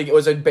 40...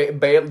 Was it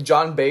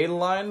John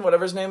Badeline,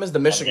 whatever his name is? The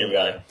Michigan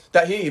guy.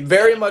 That he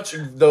very much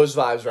those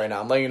vibes right now.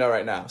 I'm letting you know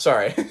right now.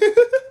 Sorry.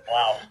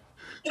 Wow.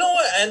 You know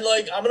what? And,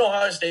 I'm an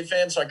Ohio State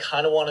fan, so I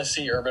kind of want to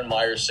see Urban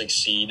Meyer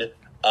succeed.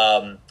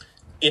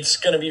 It's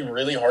going to be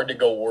really hard to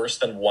go worse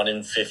than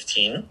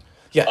 1-15.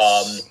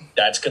 Yes.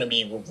 That's going to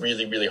be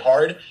really, really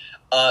hard.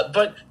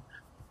 But,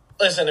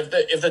 listen,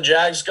 if the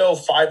Jags go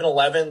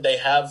 5-11, they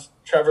have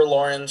Trevor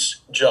Lawrence,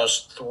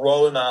 just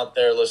throw him out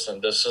there. Listen,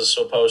 this is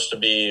supposed to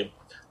be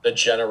the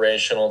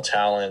generational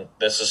talent.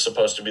 This is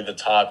supposed to be the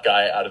top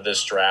guy out of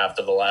this draft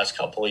of the last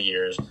couple of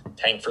years.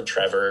 Tank for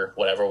Trevor,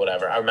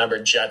 whatever. I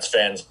remember Jets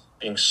fans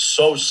being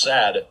so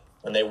sad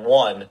when they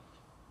won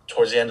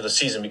towards the end of the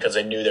season because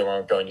they knew they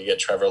weren't going to get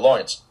Trevor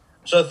Lawrence.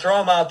 So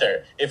throw him out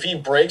there. If he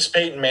breaks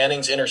Peyton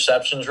Manning's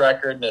interceptions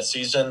record in a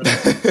season,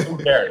 who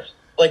cares?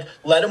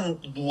 Let him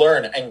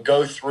learn and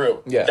go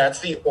through. Yeah. That's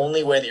the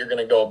only way that you're going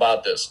to go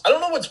about this. I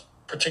don't know what's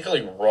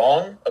particularly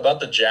wrong about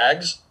the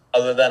Jags,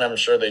 other than I'm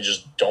sure they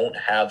just don't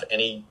have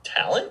any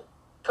talent,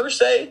 per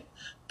se.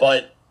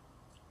 But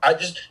I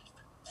just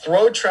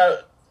throw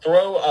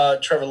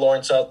Trevor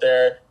Lawrence out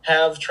there,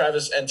 have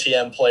Travis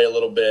Etienne play a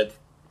little bit.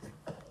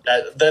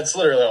 That's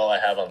literally all I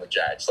have on the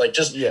Jags.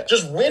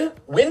 Just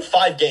win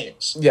 5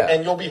 games,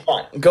 and you'll be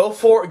fine. Go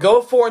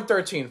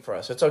 4-13 for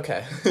us. It's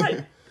okay.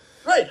 Right.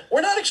 Right.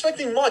 We're not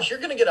expecting much. You're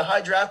going to get a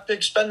high draft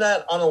pick, spend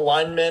that on a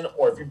lineman,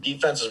 or if your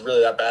defense is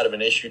really that bad of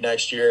an issue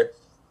next year,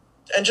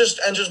 and just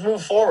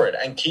move forward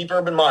and keep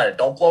Urban Meyer.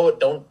 Don't blow it.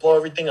 Don't blow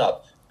everything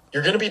up.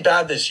 You're going to be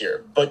bad this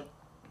year, but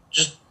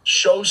just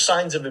show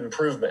signs of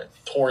improvement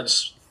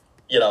towards,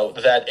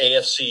 that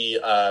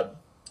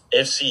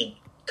AFC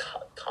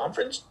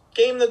conference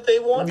game that they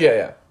won.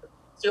 Yeah.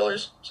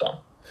 Steelers.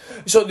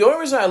 So the only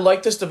reason I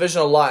like this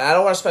division a lot, and I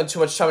don't want to spend too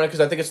much time on it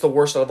because I think it's the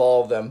worst out of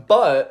all of them,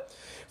 but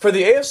for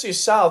the AFC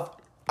South,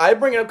 I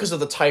bring it up because of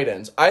the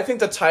Titans. I think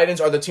the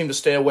Titans are the team to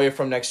stay away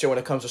from next year when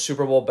it comes to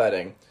Super Bowl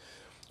betting.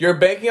 You're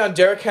banking on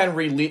Derrick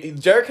Henry.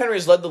 Derrick Henry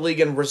has led the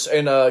league in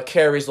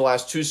carries the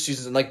last 2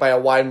 seasons, by a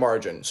wide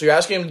margin. So you're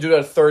asking him to do it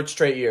a third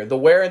straight year. The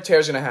wear and tear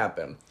is going to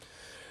happen.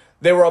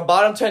 They were a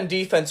bottom 10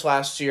 defense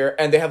last year,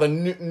 and they have a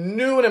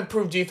new and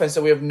improved defense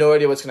that we have no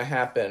idea what's going to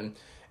happen.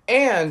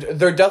 And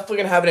they're definitely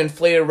going to have an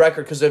inflated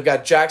record because they've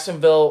got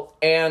Jacksonville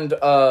and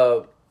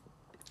the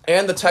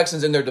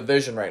Texans in their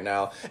division right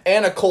now,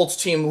 and a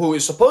Colts team who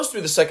is supposed to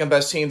be the second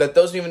best team that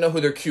doesn't even know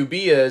who their QB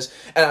is,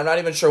 and I'm not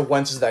even sure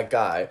Wentz is that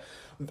guy.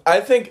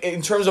 I think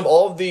in terms of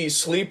all of the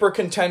sleeper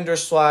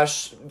contenders /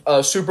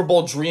 Super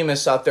Bowl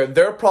dreamists out there,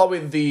 they're probably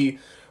the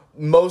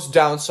most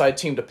downside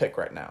team to pick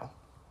right now.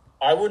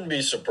 I wouldn't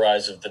be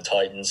surprised if the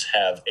Titans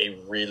have a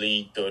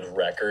really good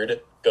record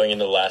going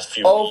into the last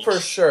few weeks. Oh, for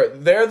sure.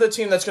 They're the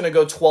team that's going to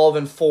go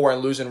 12-4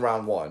 and lose in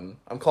round 1.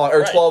 I'm calling,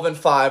 or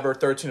 12-5 or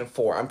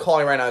 13-4. I'm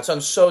calling right now. It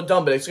sounds so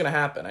dumb, but it's going to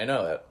happen. I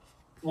know it.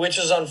 Which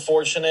is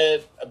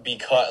unfortunate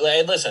because,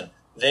 listen,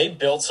 they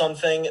built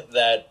something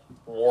that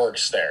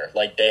works there.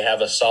 Like, they have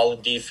a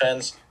solid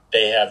defense.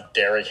 They have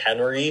Derrick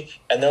Henry.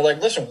 And they're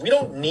like, listen, we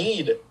don't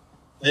need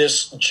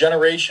this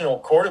generational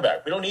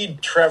quarterback. We don't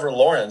need Trevor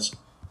Lawrence.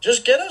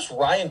 Just get us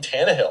Ryan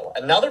Tannehill.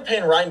 And now they're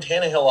paying Ryan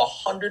Tannehill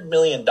 $100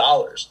 million.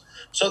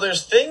 So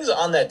there's things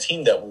on that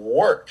team that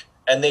work.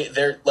 And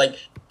they're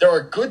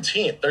a good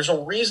team. There's a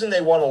reason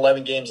they won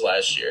 11 games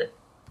last year.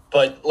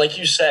 But like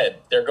you said,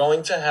 they're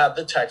going to have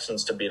the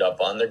Texans to beat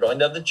up on. They're going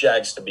to have the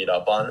Jags to beat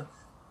up on.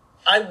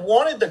 I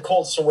wanted the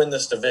Colts to win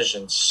this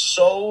division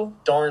so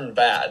darn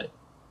bad.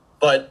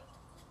 But,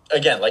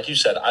 again, like you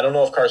said, I don't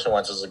know if Carson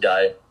Wentz is a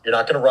guy. You're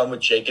not going to run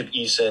with Jacob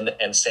Eason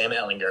and Sam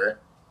Ehlinger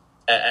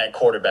at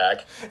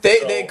quarterback.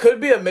 They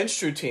could be a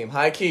Minshew team.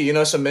 High key.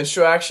 Oh. Some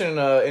Minshew action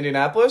in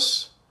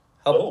Indianapolis?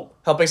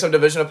 Helping some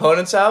division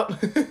opponents out?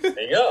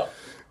 There you go.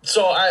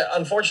 So,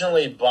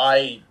 unfortunately,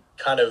 by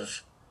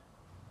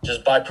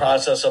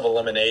process of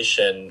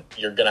elimination,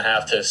 you're going to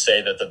have to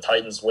say that the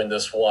Titans win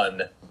this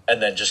one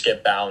and then just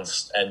get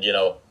bounced and,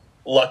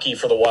 lucky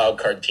for the wild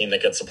card team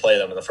that gets to play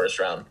them in the first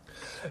round.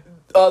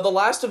 The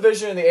last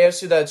division in the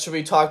AFC that should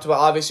be talked about,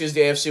 obviously, is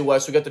the AFC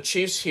West. We got the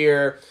Chiefs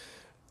here.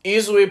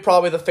 Easily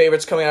probably the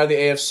favorites coming out of the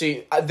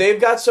AFC.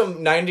 They've got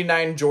some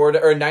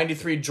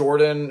 93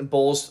 Jordan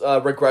Bulls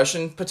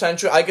regression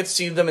potential. I could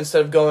see them,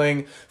 instead of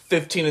going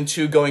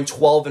 15-2, going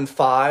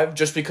 12-5,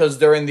 just because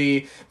they're in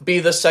be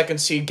the second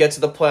seed, get to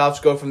the playoffs,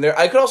 go from there.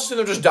 I could also see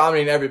them just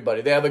dominating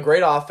everybody. They have a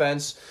great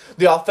offense.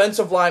 The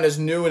offensive line is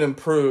new and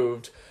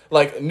improved.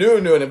 Like, new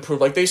and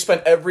improved. Like, they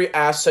spent every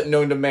asset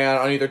known to man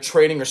on either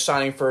trading or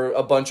signing for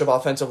a bunch of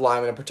offensive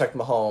linemen to protect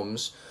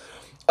Mahomes.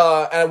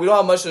 And we don't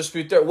have much to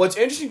dispute there. What's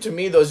interesting to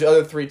me, though, is the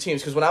other 3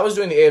 teams. Because when I was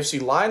doing the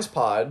AFC Lions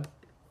pod,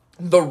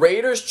 the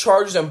Raiders,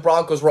 Chargers, and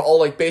Broncos were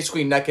all,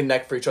 basically neck and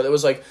neck for each other. It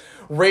was,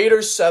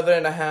 Raiders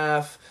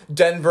 7.5,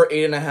 Denver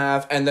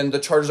 8.5, and then the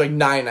Chargers,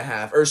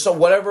 9.5. Or so,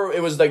 whatever.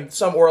 It was,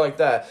 somewhere like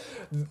that.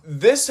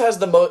 This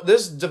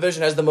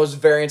division has the most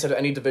variance out of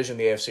any division in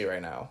the AFC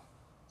right now.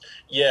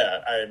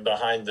 Yeah, I'm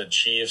behind the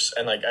Chiefs.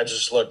 And, I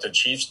just looked. The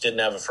Chiefs didn't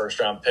have a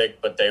first-round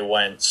pick, but they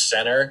went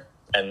center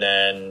and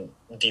then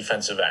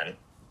defensive end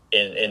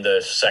in the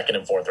second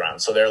and fourth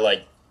round. So they're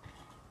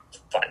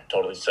fine,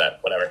 totally set,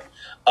 whatever.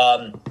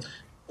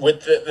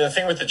 With the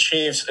thing with the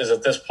Chiefs is,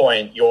 at this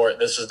point,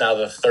 this is now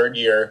the third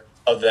year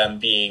of them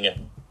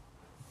being,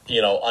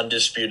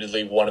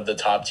 undisputedly one of the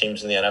top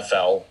teams in the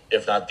NFL,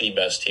 if not the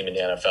best team in the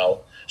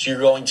NFL. So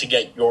you're going to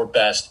get your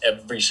best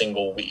every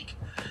single week.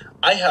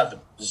 I have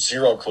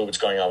zero clue what's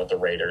going on with the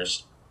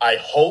Raiders. I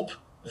hope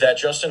that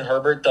Justin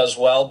Herbert does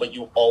well, but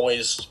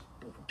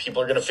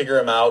people are going to figure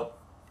him out.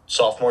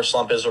 Sophomore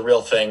slump is a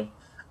real thing.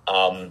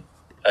 I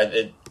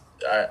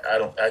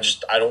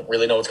don't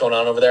really know what's going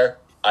on over there.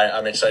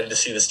 I'm excited to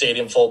see the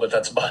stadium full, but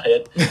that's about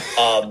it.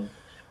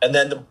 And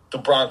then the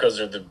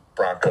Broncos are the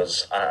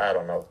Broncos. I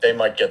don't know. They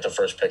might get the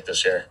first pick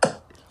this year.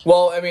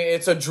 Well,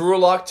 it's a Drew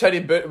Lock, Teddy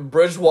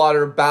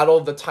Bridgewater battle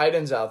of the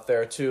Titans out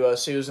there to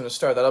see who's going to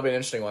start. That'll be an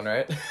interesting one,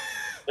 right?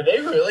 Do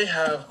they really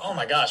have... Oh,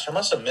 my gosh. I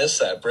must have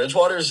missed that.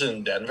 Bridgewater's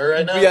in Denver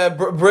right now? Yeah,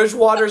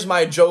 Bridgewater's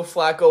my Joe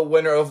Flacco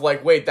winner of,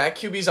 wait, that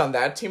QB's on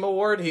that team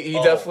award? He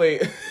definitely...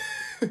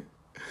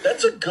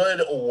 That's a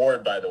good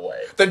award, by the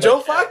way. The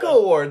Joe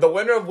Flacco award. The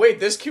winner of,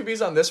 this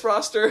QB's on this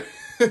roster?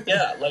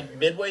 Yeah,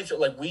 midway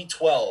through, week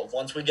 12,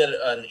 once we get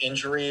an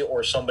injury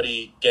or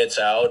somebody gets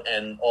out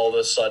and all of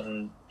a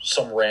sudden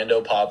some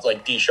rando pops,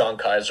 Deshaun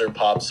Kaiser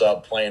pops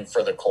up playing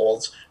for the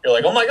Colts, you're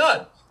like, oh, my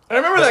God. I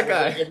remember that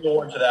guy. We'll give the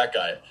award to that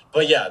guy.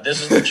 But yeah,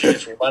 this is the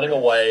Chiefs. We're running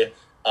away.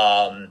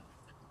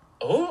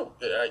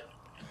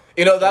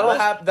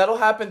 That'll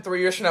happen 3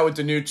 years from now with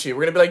DiNucci.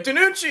 We're gonna be like,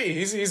 DiNucci,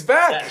 he's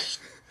back. Yes.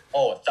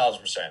 Oh,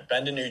 1,000%.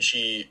 Ben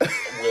DiNucci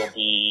will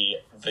be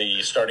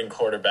the starting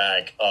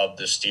quarterback of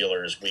the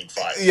Steelers Week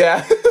 5.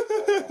 Yeah.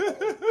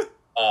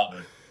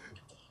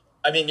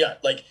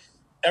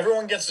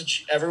 Everyone gets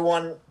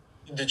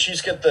the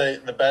Chiefs get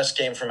the best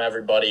game from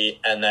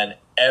everybody, and then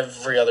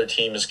every other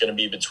team is going to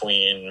be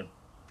between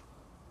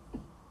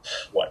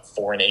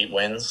 4 and 8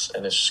 wins,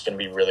 and it's just going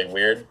to be really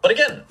weird. But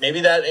again,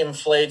 maybe that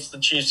inflates the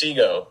Chiefs'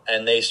 ego,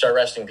 and they start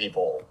resting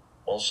people.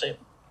 We'll see.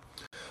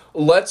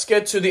 Let's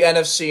get to the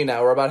NFC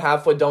now. We're about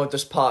halfway done with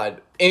this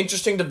pod.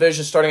 Interesting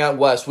division starting out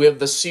west. We have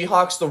the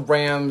Seahawks, the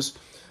Rams,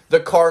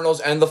 the Cardinals,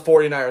 and the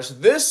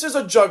 49ers. This is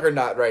a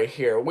juggernaut right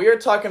here. We are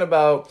talking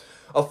about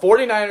a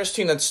 49ers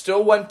team that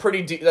still was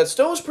pretty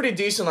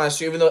decent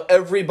last year, even though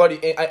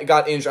everybody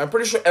got injured. I'm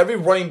pretty sure every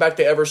running back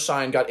they ever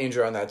signed got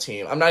injured on that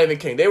team. I'm not even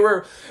kidding. They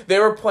were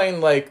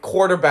playing like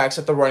quarterbacks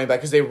at the running back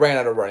because they ran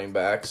out of running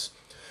backs.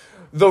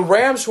 The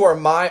Rams, who are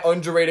my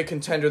underrated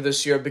contender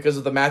this year because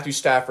of the Matthew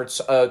Stafford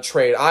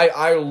trade.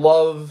 I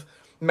love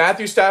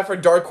Matthew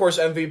Stafford, dark horse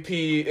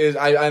MVP.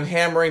 I'm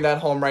hammering that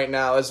home right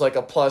now as like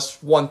a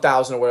plus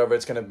 1,000 or whatever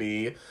it's going to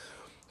be.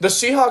 The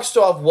Seahawks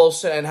still have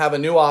Wilson and have a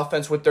new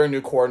offense with their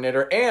new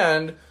coordinator.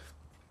 And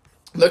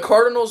the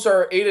Cardinals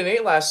are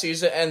 8-8 last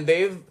season, and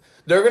they're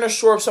going to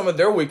shore up some of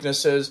their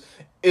weaknesses.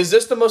 Is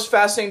this the most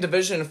fascinating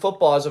division in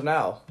football as of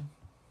now?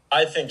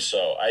 I think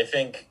so. I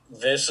think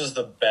this is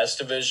the best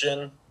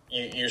division.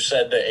 You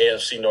said the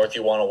AFC North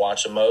you want to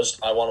watch the most.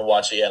 I want to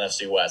watch the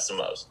NFC West the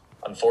most.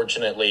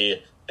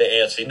 Unfortunately, the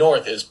AFC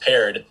North is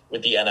paired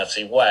with the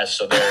NFC West,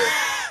 so their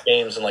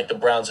games and like the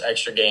Browns'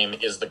 extra game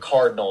is the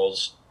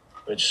Cardinals,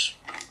 which,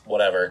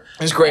 whatever.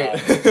 It's great.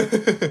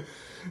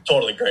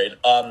 Totally great.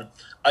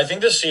 I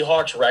think the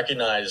Seahawks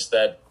recognize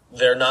that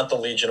they're not the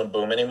Legion of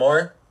Boom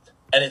anymore,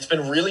 and it's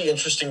been really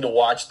interesting to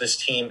watch this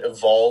team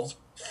evolve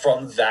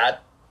from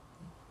that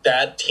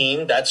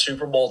team, that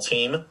Super Bowl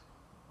team.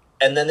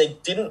 And then they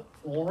didn't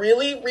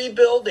really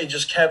rebuild. They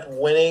just kept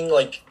winning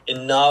like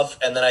enough.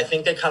 And then I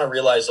think they kind of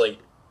realized like,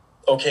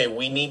 okay,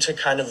 we need to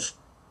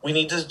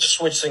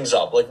switch things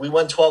up. Like we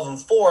went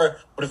 12-4,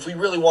 but if we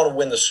really want to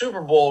win the Super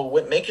Bowl,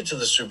 make it to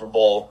the Super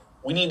Bowl,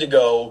 we need to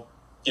go,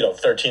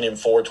 13-4,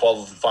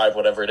 12-5,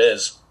 whatever it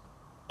is.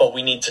 But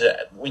we need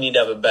to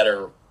have a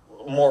better,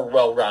 more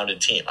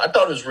well-rounded team. I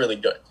thought it was really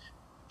good.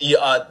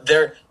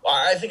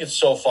 I think it's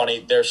so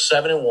funny. They're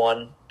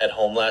 7-1 at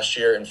home last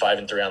year and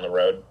 5-3 on the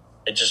road.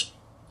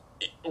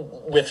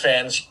 With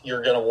fans,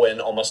 you're going to win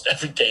almost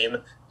every game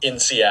in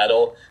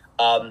Seattle.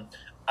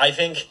 I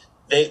think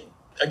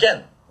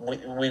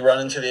we run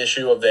into the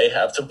issue of they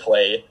have to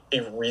play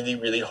a really,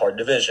 really hard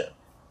division.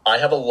 I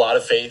have a lot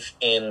of faith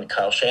in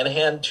Kyle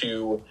Shanahan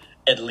to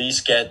at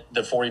least get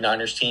the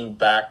 49ers team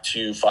back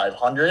to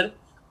 500.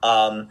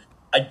 I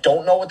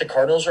don't know what the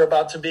Cardinals are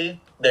about to be.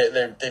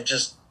 Their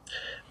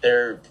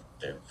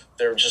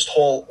just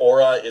whole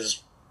aura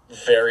is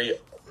very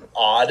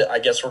odd. I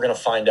guess we're going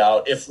to find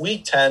out. If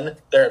week 10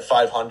 they're at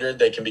 500,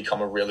 they can become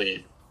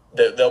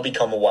they'll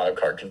become a wild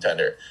card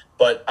contender.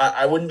 But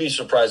I wouldn't be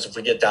surprised if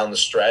we get down the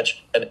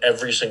stretch and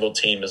every single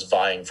team is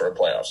vying for a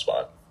playoff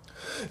spot.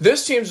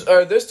 This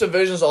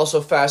division is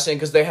also fascinating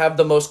because they have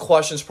the most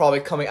questions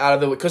probably coming out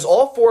of it, because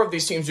all 4 of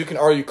these teams you can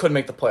argue could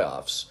make the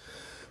playoffs.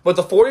 But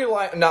the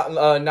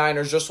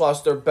 49ers just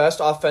lost their best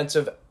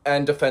offensive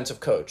and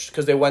defensive coach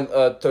because they went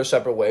their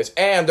separate ways,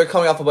 and they're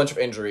coming off a bunch of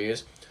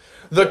injuries.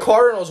 The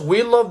Cardinals,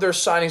 we loved their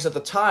signings at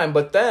the time,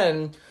 but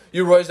then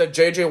you realize that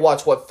J.J.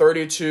 Watt's,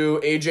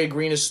 32, A.J.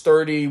 Green is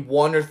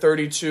 31 or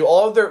 32.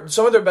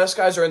 Some of their best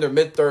guys are in their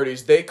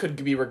mid-30s. They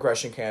could be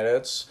regression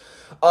candidates.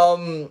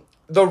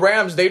 The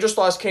Rams, they just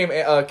lost Cam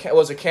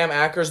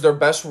Akers, their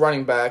best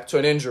running back, to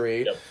an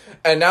injury. Yep.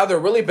 And now they're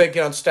really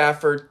banking on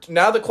Stafford.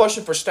 Now the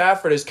question for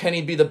Stafford is, can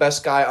he be the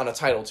best guy on a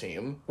title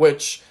team?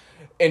 Which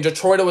in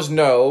Detroit it was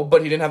no,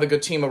 but he didn't have a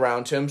good team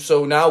around him.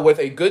 So now with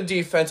a good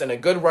defense and a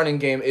good running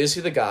game, is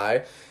he the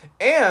guy?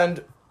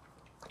 And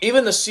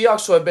even the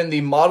Seahawks, who have been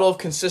the model of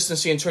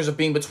consistency in terms of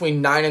being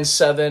between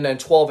 9-7 and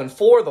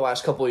 12-4 the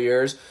last couple of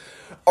years,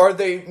 are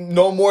they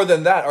no more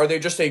than that? Are they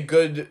just a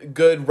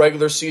good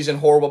regular season,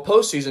 horrible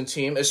postseason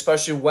team,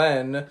 especially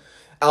when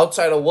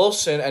outside of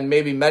Wilson and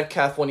maybe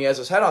Metcalf when he has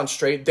his head on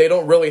straight, they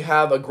don't really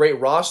have a great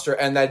roster,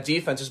 and that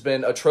defense has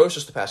been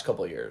atrocious the past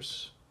couple of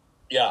years?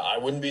 Yeah, I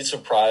wouldn't be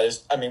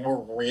surprised. I mean, we're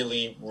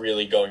really,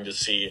 really going to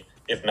see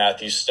if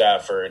Matthew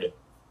Stafford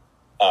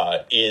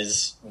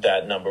is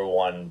that number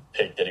 1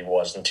 pick that he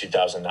was in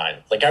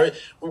 2009.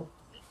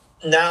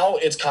 Now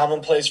it's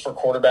commonplace for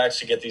quarterbacks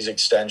to get these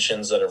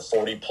extensions that are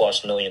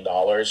 $40+ million.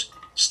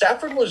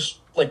 Stafford was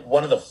like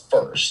one of the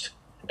first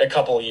a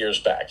couple of years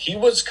back. He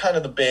was kind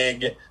of the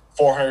big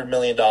 $400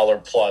 million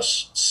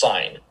plus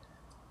sign.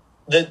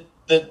 The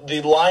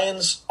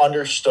Lions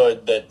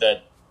understood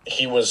that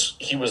he was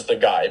the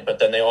guy, but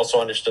then they also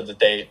understood that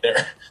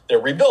they're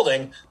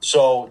rebuilding,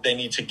 so they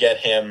need to get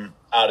him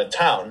out of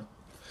town.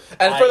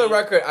 And for the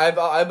record, I've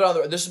been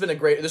on the. This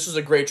was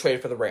a great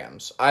trade for the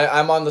Rams.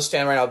 I'm on the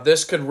stand right now.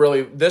 This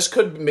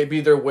could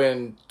maybe their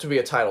win to be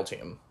a title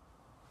team.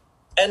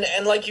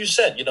 And like you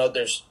said,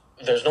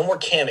 there's no more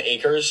Cam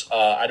Akers.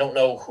 I don't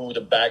know who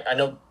the back. I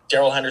know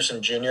Darrell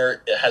Henderson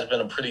Jr. has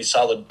been a pretty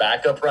solid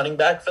backup running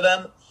back for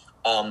them.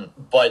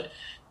 But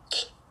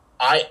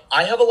I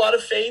have a lot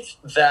of faith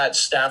that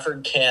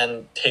Stafford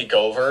can take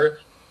over,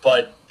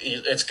 but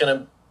it's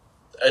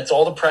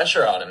all the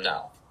pressure on him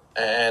now.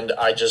 And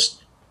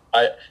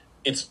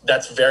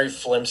that's very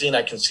flimsy, and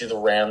I can see the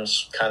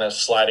Rams kind of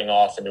sliding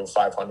off into a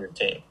 500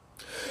 team.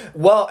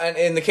 Well, and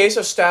in the case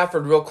of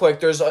Stafford, real quick,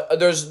 there's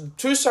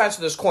two sides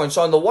to this coin.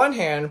 So on the one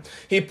hand,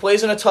 he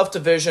plays in a tough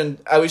division,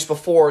 at least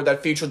before,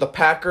 that featured the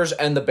Packers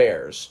and the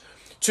Bears.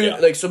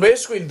 So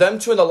basically, them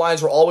two and the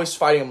Lions were always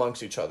fighting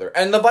amongst each other,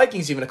 and the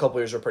Vikings even a couple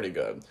years were pretty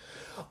good.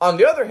 On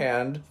the other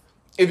hand,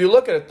 if you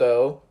look at it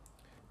though,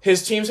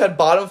 his teams had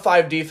bottom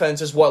 5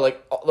 defenses,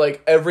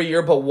 like every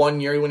year but 1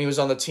 year when he was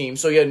on the team.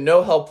 So he had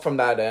no help from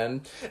that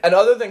end. And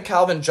other than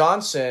Calvin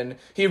Johnson,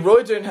 he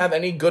really didn't have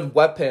any good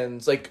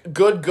weapons, like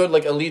good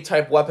like elite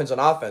type weapons on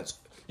offense.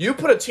 You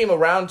put a team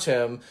around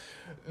him,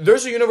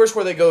 there's a universe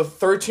where they go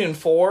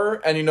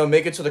 13-4 and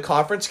make it to the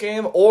conference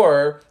game,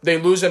 or they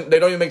lose and they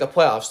don't even make the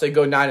playoffs. They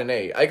go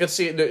 9-8. I could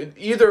see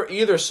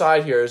either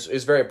side here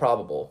is very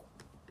probable.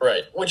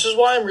 Right, which is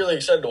why I'm really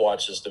excited to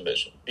watch this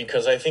division,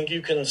 because I think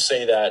you can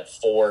say that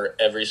for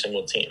every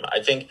single team. I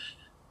think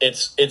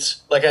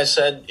it's like I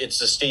said, it's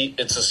the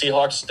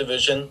Seahawks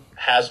division,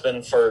 has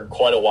been for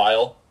quite a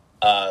while,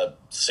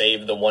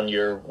 save the 1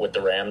 year with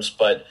the Rams.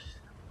 But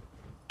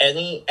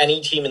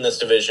any team in this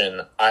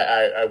division,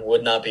 I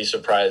would not be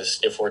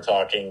surprised if we're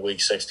talking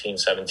week 16,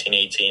 17,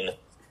 18.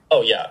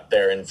 Oh yeah,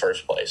 they're in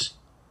first place.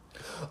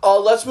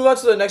 Let's move on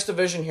to the next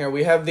division here.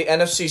 We have the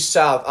NFC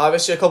South.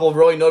 Obviously, a couple of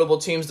really notable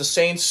teams. The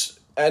Saints,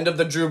 end of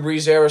the Drew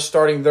Brees era,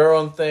 starting their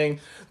own thing.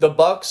 The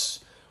Bucks,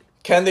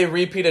 can they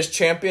repeat as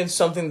champions?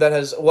 Something that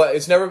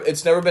it's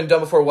never been done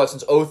before.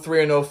 Since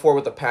 2003 and 2004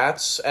 with the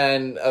Pats,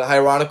 and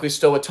ironically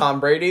still with Tom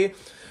Brady.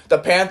 The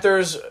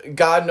Panthers,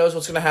 God knows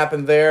what's going to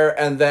happen there,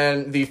 and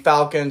then the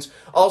Falcons,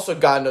 also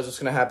God knows what's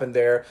going to happen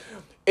there.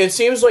 It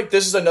seems like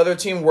this is another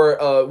team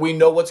where we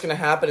know what's going to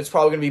happen. It's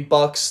probably going to be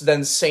Bucks,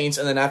 then Saints,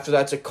 and then after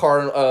that's a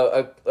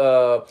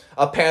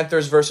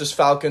Panthers versus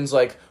Falcons,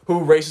 like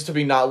who races to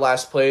be not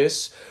last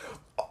place.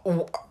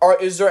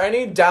 Is there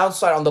any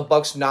downside on the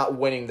Bucks not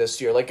winning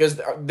this year? Like,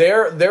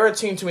 they're a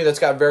team to me that's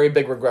got very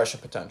big regression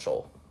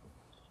potential.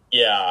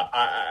 Yeah,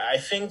 I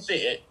think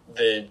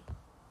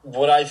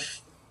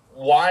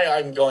why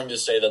I'm going to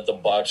say that the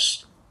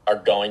Bucks are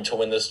going to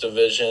win this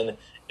division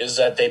is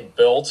that they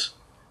built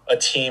a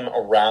team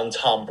around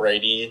Tom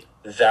Brady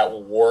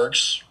that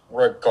works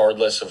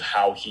regardless of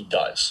how he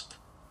does.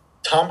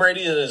 Tom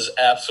Brady at his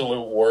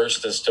absolute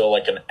worst is still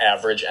like an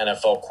average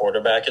NFL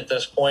quarterback at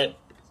this point.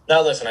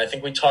 Now listen, I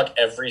think we talk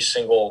it's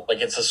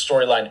a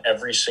storyline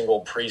every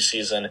single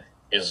preseason.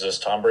 Is this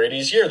Tom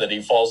Brady's year that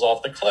he falls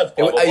off the cliff?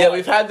 Blah, blah, blah. Yeah,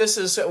 we've had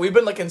we've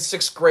been like in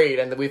 6th grade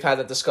and we've had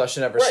that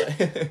discussion ever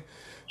since.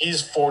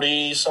 He's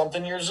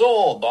 40-something years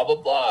old, blah, blah,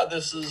 blah.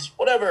 This is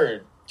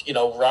whatever.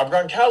 Rob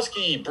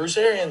Gronkowski, Bruce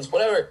Arians,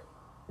 whatever.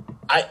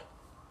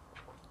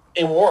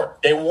 It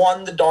worked. They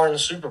won the darn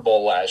Super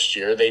Bowl last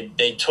year.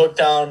 They took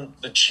down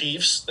the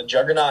Chiefs, the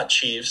juggernaut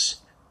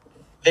Chiefs.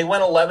 They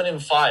went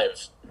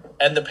 11-5,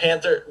 and the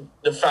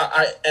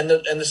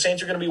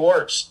Saints are going to be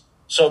worse.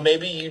 So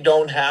maybe you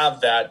don't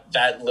have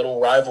that little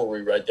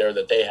rivalry right there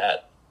that they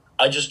had.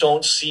 I just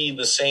don't see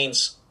the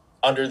Saints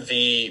under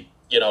the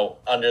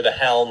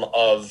helm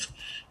of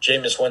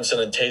Jameis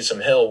Winston and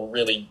Taysom Hill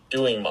really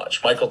doing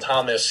much. Michael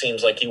Thomas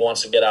seems like he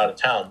wants to get out of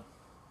town.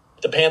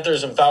 The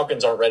Panthers and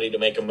Falcons aren't ready to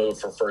make a move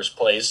for first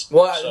place.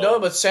 Well, no,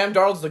 but Sam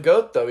Darnold's the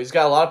GOAT, though. He's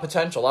got a lot of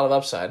potential, a lot of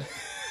upside.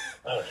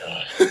 Oh,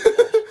 God.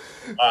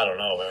 I don't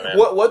know, man.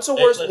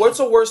 What's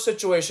a worse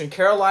situation?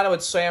 Carolina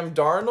with Sam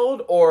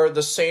Darnold or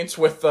the Saints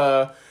with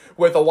a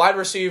wide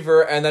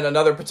receiver and then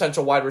another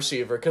potential wide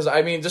receiver? Because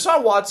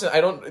Deshaun Watson,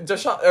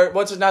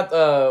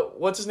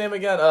 what's his name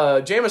again?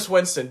 Jameis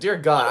Winston. Dear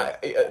God,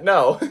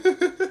 no.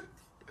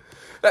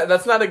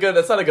 that's not a good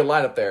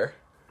lineup there.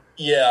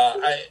 Yeah,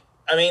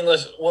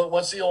 listen.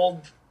 What's the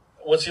old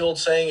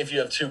saying? If you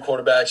have two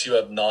quarterbacks, you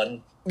have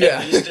none.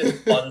 Yeah. At least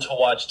it's fun to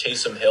watch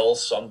Taysom Hill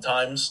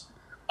sometimes.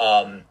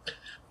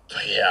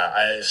 But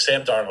yeah,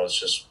 Sam Darnold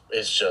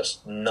is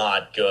just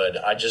not good.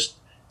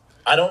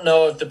 I don't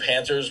know if the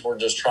Panthers were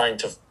just trying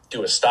to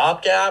do a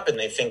stopgap and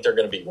they think they're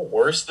going to be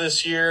worse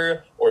this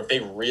year, or if they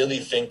really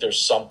think there's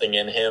something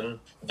in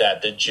him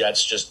that the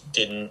Jets just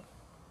didn't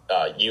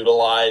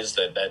utilize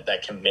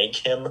that can make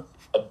him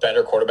a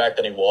better quarterback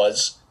than he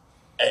was.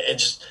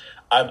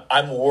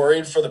 I'm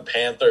worried for the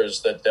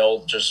Panthers that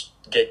they'll just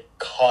get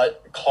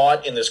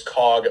caught in this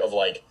cog of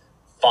like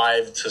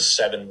 5 to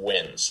 7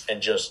 wins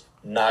and just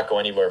not go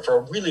anywhere for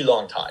a really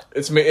long time.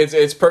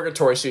 It's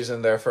purgatory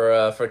season there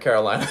for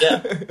Carolina.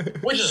 Yeah,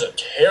 which is a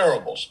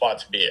terrible spot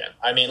to be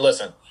in.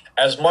 Listen,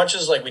 as much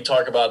as like we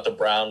talk about the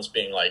Browns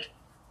being like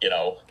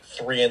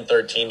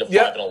 3-13 to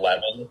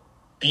 5-11,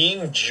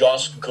 being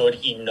just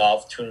good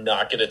enough to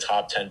not get a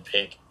top 10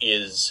 pick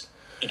is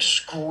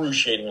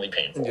excruciatingly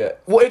painful. Yeah.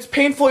 Well, it's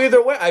painful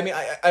either way. I mean,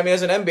 I mean,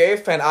 as an NBA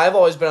fan, I've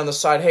always been on the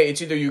side, hey,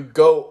 it's either you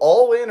go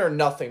all in or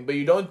nothing, but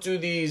you don't do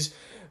these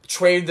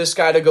trade this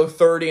guy to go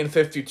 30 and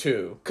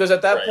 52. Because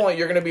at that point,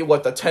 you're going to be,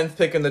 the 10th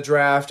pick in the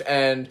draft,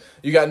 and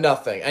you got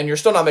nothing. And you're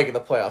still not making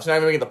the playoffs. You're not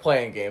even making the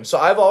playing game. So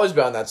I've always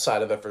been on that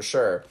side of it for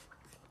sure.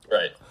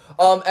 Right.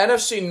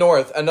 NFC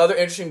North, another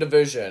interesting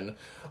division.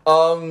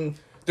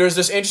 There's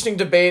this interesting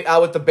debate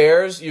out with the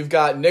Bears. You've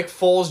got Nick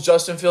Foles,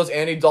 Justin Fields,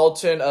 Andy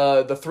Dalton,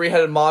 the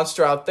three-headed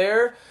monster out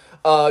there.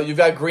 You've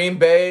got Green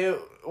Bay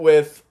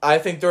with, I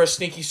think they're a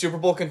sneaky Super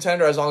Bowl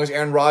contender as long as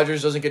Aaron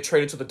Rodgers doesn't get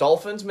traded to the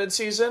Dolphins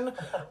midseason,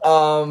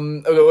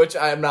 which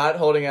I'm not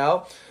holding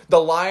out.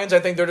 The Lions, I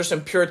think they're just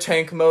in pure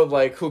tank mode,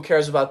 like who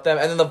cares about them?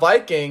 And then the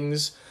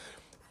Vikings,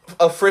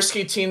 a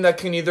frisky team that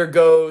can either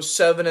go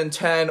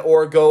 7-10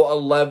 or go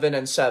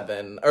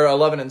 11-7 or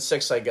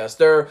 11-6. I guess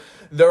they're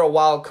a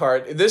wild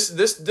card. This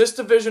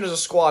division is a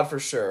squad for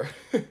sure.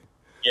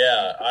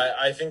 Yeah,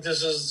 I think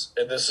this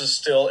is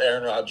still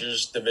Aaron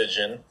Rodgers'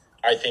 division.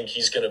 I think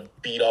he's going to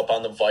beat up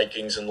on the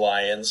Vikings and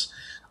Lions.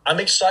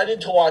 I'm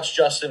excited to watch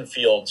Justin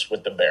Fields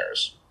with the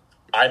Bears.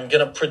 I'm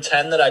going to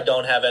pretend that I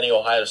don't have any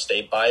Ohio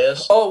State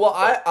bias. Oh, well,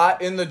 I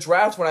in the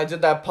draft when I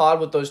did that pod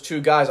with those two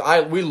guys,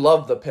 we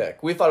loved the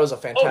pick. We thought it was a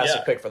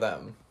fantastic pick for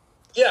them.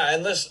 Yeah,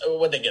 and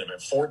what'd they get him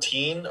at,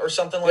 14 or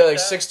something like that? Yeah, like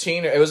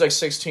 16. It was like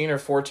 16 or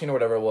 14 or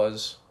whatever it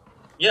was.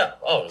 Yeah.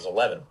 Oh, it was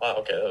 11. Wow,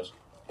 okay, that was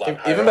a lot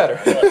higher. Even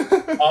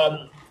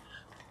better.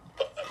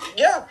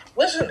 Yeah,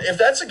 listen, if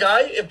that's a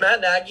guy, if Matt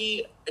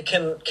Nagy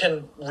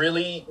can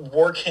really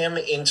work him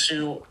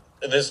into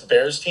this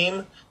Bears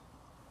team,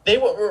 they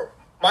were,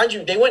 mind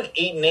you, they went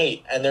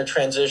 8-8 and they're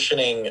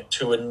transitioning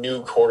to a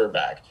new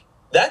quarterback.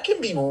 That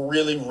can be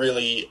really,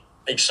 really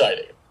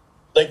exciting.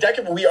 Like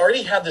we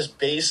already have this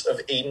base of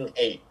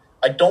 8-8.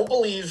 I don't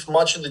believe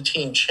much of the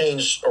team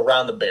changed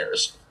around the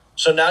Bears.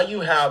 So now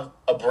you have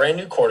a brand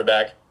new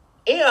quarterback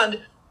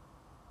and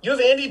you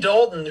have Andy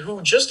Dalton,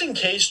 who, just in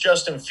case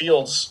Justin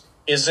Fields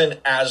isn't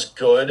as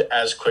good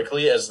as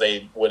quickly as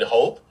they would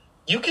hope,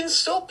 you can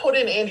still put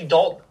in Andy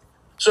Dalton.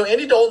 So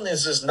Andy Dalton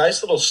is this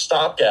nice little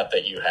stopgap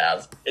that you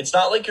have. It's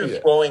not like you're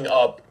throwing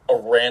up a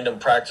random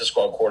practice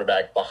squad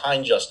quarterback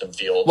behind Justin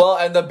Fields. Well,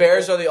 and the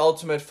Bears are the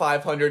ultimate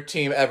 500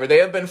 team ever. They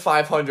have been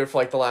 500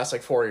 for the last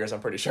 4 years,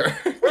 I'm pretty sure.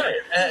 Right.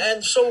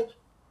 And so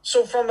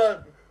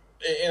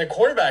in a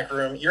quarterback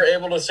room, you're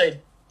able to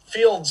say,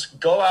 Fields,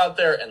 go out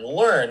there and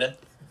learn.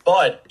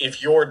 But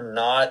if you're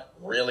not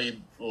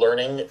really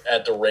learning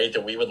at the rate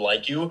that we would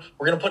like you,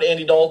 we're going to put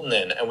Andy Dalton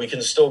in, and we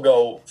can still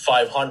go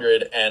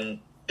 500. And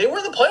they were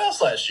in the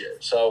playoffs last year,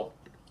 so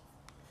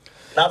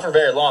not for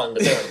very long,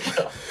 but they were in the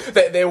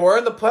playoffs. They were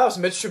in the playoffs.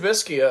 Mitch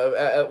Trubisky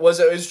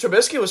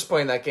Trubisky was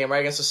playing that game, right,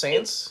 against the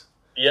Saints?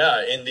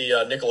 Yeah, in the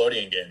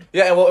Nickelodeon game.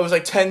 Yeah, and it was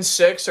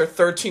 10-6 or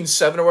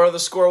 13-7 or whatever the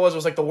score was. It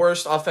was the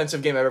worst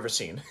offensive game I've ever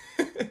seen.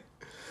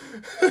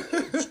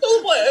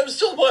 It was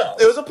still a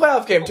playoff. It was a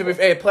playoff game. To be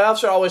fair,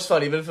 playoffs are always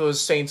fun, even if it was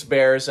Saints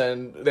Bears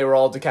and they were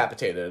all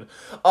decapitated.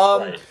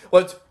 Right.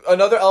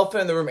 Another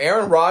elephant in the room?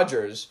 Aaron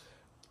Rodgers.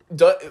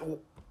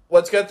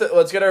 Let's get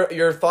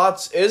your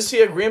thoughts. Is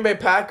he a Green Bay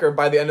Packer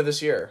by the end of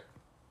this year?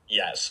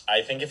 Yes,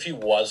 I think if he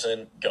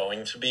wasn't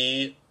going to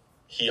be,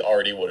 he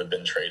already would have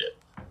been traded.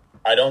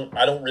 I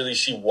don't really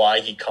see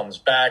why he comes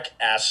back.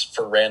 Asks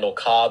for Randall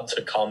Cobb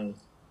to come.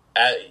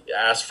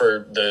 Ask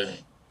for the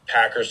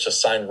Packers to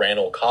sign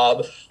Randall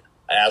Cobb.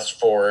 Ask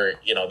for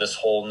this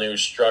whole new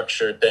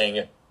structure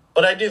thing.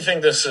 But I do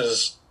think this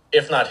is,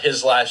 if not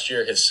his last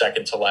year, his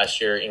second to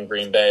last year in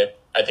Green Bay.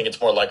 I think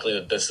it's more likely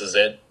that this is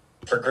it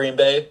for Green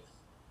Bay.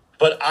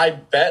 But I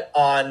bet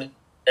on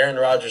Aaron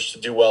Rodgers to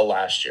do well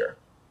last year.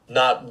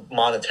 Not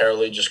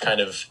monetarily, just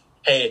kind of,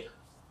 hey,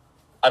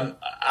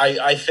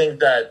 I think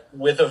that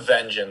with a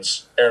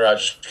vengeance, Aaron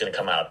Rodgers is going to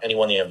come out and he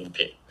won the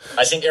MVP.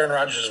 I think Aaron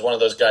Rodgers is one of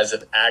those guys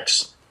that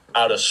acts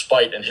out of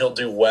spite, and he'll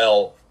do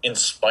well in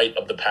spite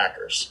of the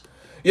Packers.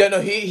 Yeah,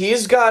 no,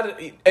 he's got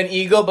an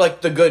ego,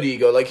 but the good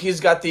ego. He's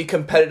got the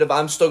competitive,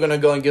 I'm still going to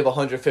go and give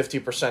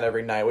 150%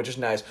 every night, which is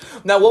nice.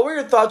 Now, what were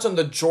your thoughts on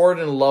the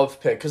Jordan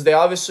Love pick? Because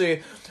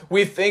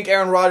we think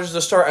Aaron Rodgers is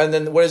the start, and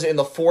then, what is it, in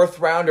the 4th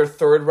round or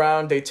 3rd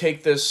round, they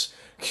take this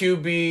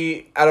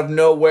QB out of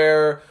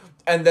nowhere,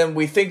 and then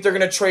we think they're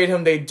going to trade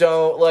him, they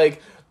don't.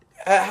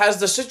 Has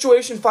the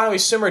situation finally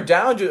simmered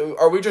down?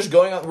 Are we just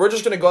going on? We're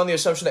just going to go on the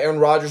assumption that Aaron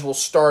Rodgers will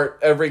start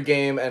every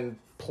game and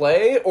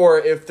play, or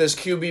if this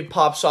QB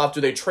pops off,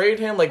 do they trade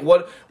him?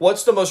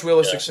 What's the most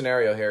realistic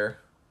scenario here?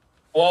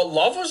 Well,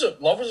 Love was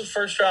a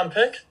first round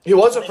pick. He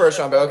was a first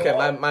round pick.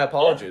 Okay, my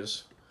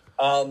apologies.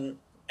 Yeah.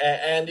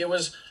 And it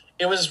was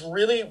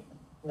really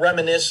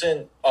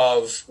reminiscent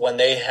of when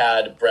they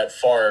had Brett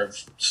Favre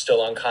still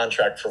on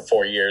contract for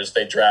 4 years.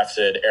 They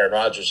drafted Aaron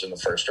Rodgers in the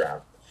first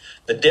round.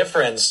 The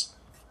difference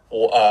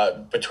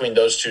between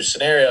those two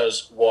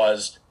scenarios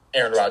was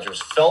Aaron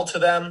Rodgers fell to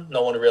them.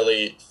 No one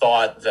really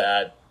thought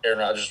that Aaron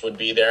Rodgers would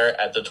be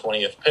there at the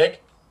 20th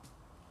pick.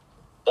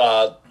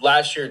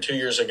 Last year, 2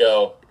 years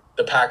ago,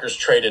 the Packers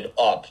traded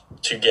up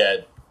to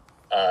get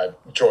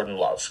Jordan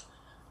Love.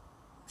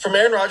 From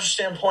Aaron Rodgers'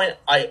 standpoint,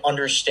 I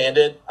understand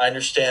it. I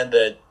understand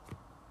that,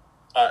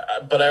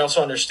 but I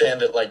also understand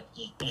that, like,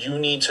 you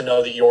need to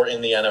know that you're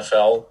in the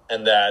NFL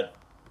and that,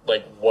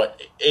 like, what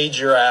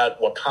age you're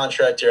at, what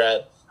contract you're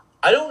at.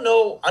 I don't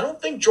know. I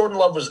don't think Jordan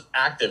Love was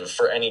active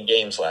for any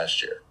games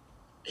last year.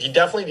 He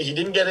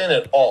didn't get in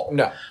at all.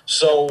 No.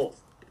 So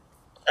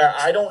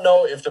I don't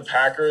know if the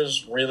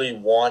Packers really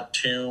want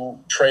to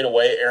trade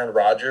away Aaron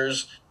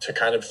Rodgers to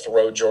kind of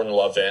throw Jordan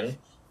Love in,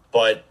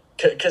 but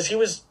because he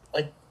was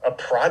like a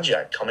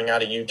project coming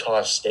out of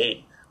Utah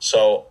State.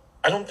 So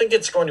I don't think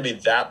it's going to be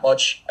that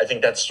much. I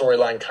think that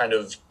storyline kind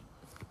of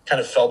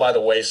fell by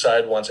the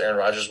wayside once Aaron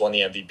Rodgers won the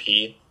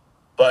MVP.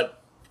 But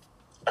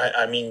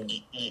I mean,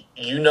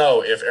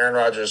 if Aaron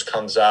Rodgers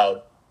comes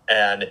out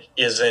and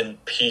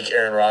isn't peak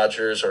Aaron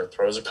Rodgers or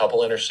throws a couple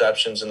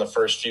interceptions in the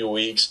first few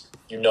weeks,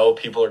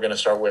 people are going to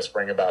start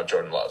whispering about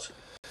Jordan Love.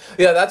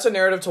 Yeah, that's a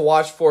narrative to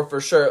watch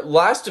for sure.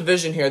 Last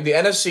division here, the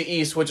NFC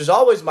East, which is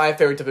always my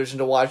favorite division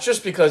to watch,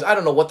 just because I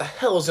don't know what the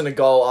hell is going to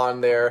go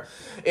on there.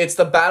 It's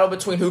the battle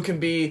between who can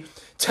be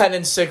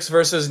 10-6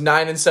 versus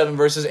 9-7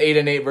 versus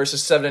 8-8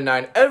 versus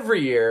 7-9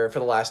 every year for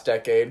the last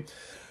decade.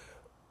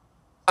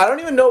 I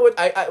don't even know what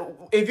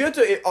if you had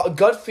to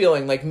gut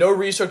feeling, like no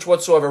research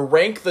whatsoever,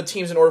 rank the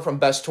teams in order from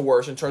best to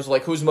worst in terms of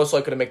like who's most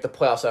likely to make the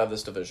playoffs out of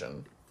this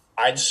division.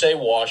 I'd say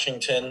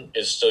Washington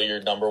is still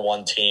your number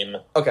one team.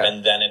 Okay.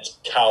 And then it's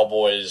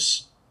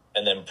Cowboys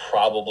and then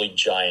probably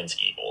Giants,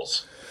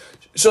 Eagles.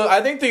 So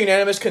I think the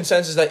unanimous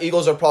consensus is that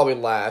Eagles are probably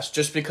last,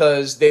 just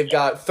because they've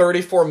got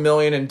 $34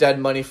 million in dead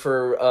money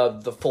for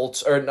the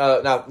Fultz, or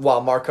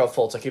Markel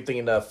Fultz. I keep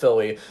thinking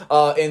Philly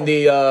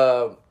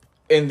the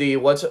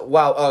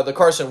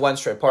Carson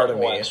Wentz trade. Pardon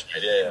me.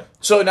 Yeah.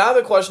 So now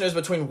the question is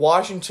between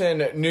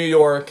Washington, New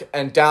York,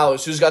 and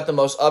Dallas, who's got the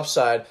most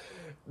upside.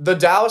 The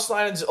Dallas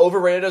line is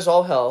overrated as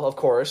all hell, of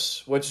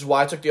course, which is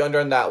why I took the under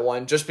on that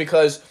one, just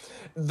because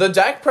the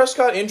Dak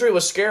Prescott injury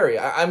was scary.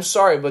 I'm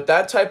sorry, but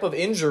that type of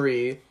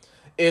injury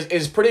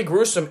is pretty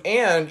gruesome.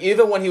 And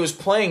even when he was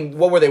playing,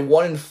 what were they,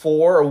 1-4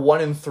 or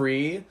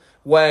 1-3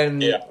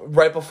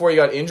 right before he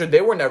got injured?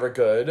 They were never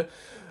good.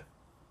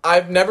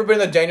 I've never been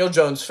a Daniel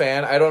Jones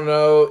fan. I don't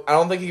know. I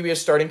don't think he could be a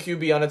starting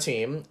QB on a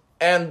team.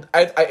 And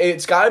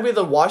it's got to be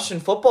the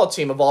Washington football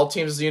team of all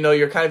teams.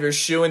 You're kind of your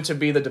shoe-in to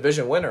be the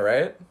division winner,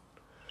 right?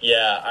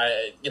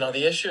 Yeah,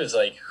 the issue is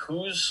like,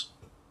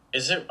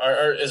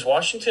 is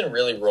Washington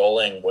really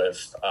rolling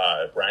with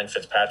Ryan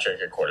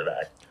Fitzpatrick at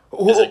quarterback?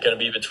 Is it going to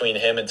be between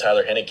him and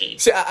Tyler Heineke?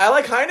 See, I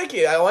like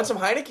Heineke. I want some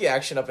Heineke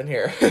action up in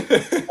here.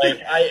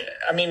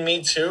 I mean,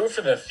 me too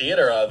for the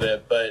theater of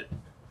it, but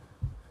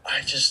I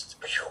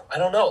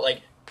don't know.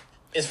 Like,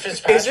 is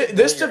Fitzpatrick?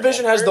 This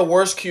division has the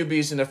worst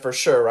QBs in it for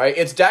sure, right?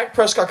 It's Dak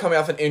Prescott coming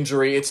off an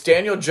injury. It's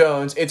Daniel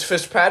Jones. It's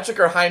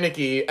Fitzpatrick or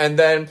Heineke, and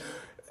then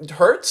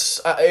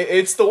Hurts.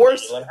 It's the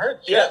worst. Jalen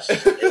Hurts, yes.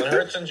 Jalen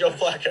Hurts and Joe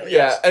Flacco.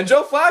 Yeah, and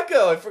Joe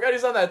Flacco. I forgot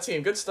he's on that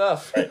team. Good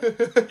stuff. Right.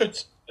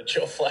 It's the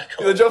Joe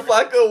Flacco. The Joe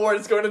Flacco award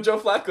is going to Joe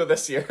Flacco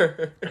this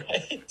year.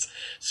 Right.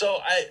 So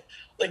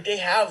they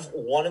have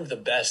one of the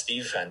best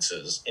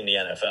defenses in the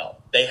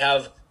NFL. They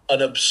have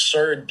an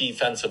absurd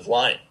defensive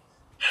line.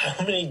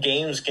 How many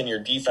games can your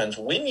defense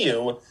win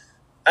you?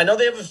 I know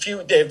they have a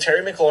few. They have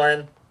Terry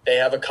McLaurin. They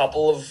have a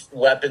couple of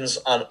weapons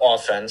on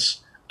offense.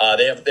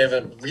 They have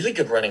a really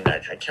good running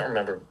back. I can't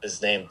remember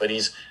his name, but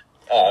he's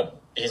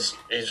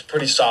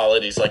pretty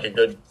solid. He's like a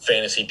good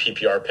fantasy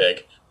PPR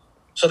pick.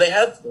 So they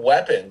have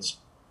weapons.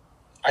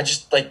 I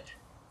just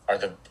are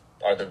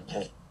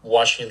the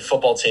Washington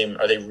football team,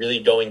 are they really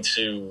going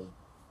to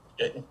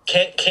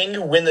can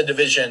you win the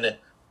division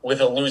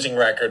with a losing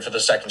record for the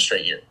second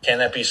straight year? Can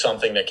that be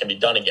something that can be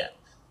done again?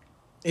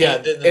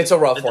 Yeah, it's a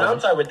rough one. The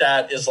downside with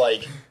that is,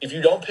 like, if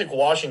you don't pick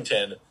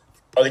Washington,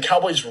 are the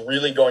Cowboys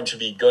really going to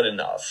be good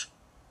enough?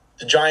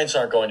 The Giants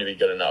aren't going to be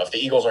good enough. The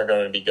Eagles aren't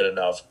going to be good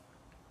enough.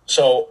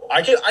 So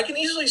I can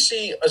easily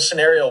see a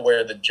scenario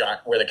where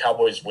the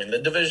Cowboys win the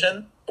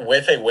division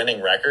with a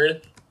winning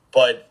record,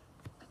 but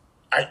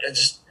I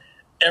just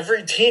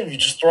every team you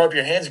just throw up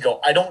your hands and go,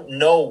 I don't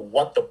know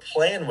what the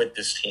plan with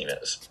this team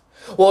is.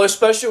 Well,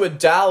 especially with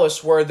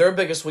Dallas, where their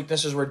biggest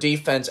weaknesses were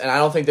defense, and I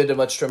don't think they did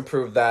much to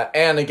improve that.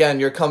 And again,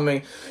 you're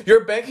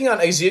banking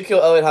on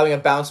Ezekiel Elliott having a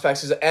bounce back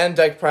season and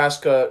Dak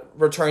Prescott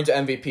returning to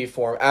MVP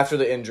form after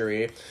the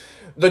injury.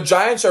 The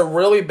Giants are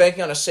really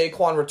banking on a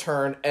Saquon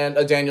return and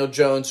a Daniel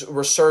Jones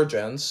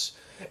resurgence.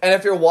 And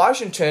if you're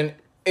Washington,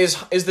 is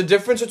the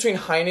difference between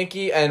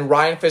Heineke and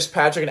Ryan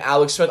Fitzpatrick and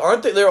Alex Smith,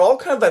 aren't they? They're all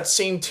kind of that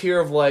same tier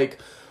of like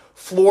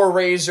floor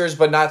raisers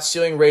but not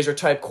ceiling raiser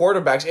type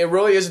quarterbacks. It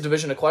really is a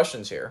division of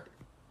questions here.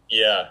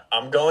 Yeah,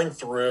 I'm going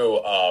through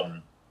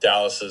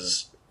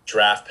Dallas's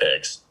draft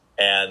picks,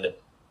 and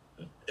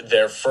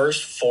their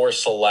first 4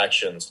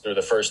 selections through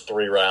the first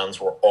 3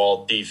 rounds were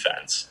all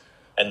defense.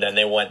 And then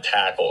they went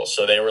tackle.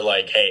 So they were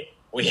like, hey,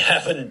 we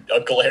have a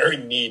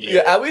glaring need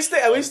here. Yeah, at least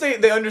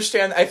they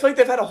understand. I feel like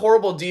they've had a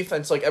horrible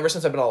defense like ever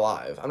since I've been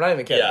alive. I'm not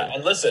even kidding. Yeah,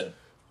 and listen,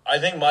 I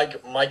think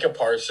Micah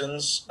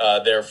Parsons,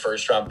 their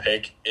first round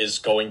pick, is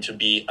going to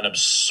be an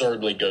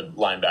absurdly good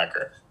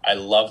linebacker. I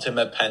loved him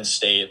at Penn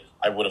State.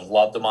 I would have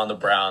loved him on the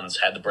Browns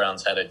had the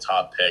Browns had a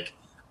top pick.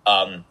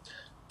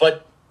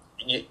 But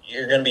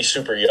you're going to be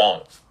super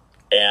young.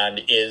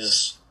 And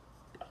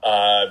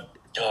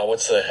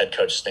what's the head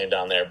coach's name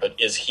down there? But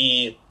is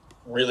he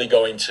really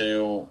going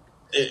to,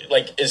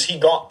 is he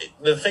gone?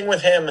 The thing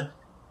with him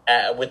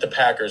with the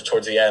Packers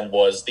towards the end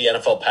was the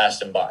NFL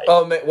passed him by.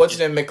 Oh, what's his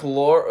name? Not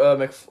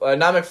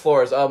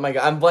McFlores. Oh my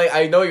God, I'm blank.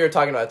 I know what you're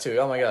talking about too.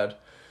 Oh my God.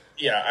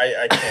 Yeah,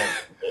 I can't.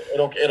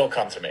 It'll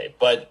come to me.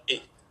 But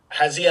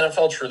has the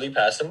NFL truly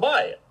passed him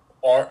by,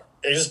 or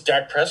is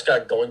Dak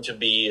Prescott going to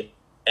be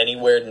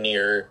anywhere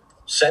near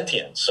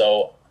sentient?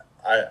 So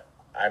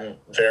I'm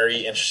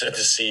very interested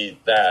to see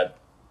that.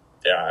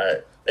 Yeah,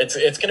 it's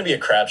going to be a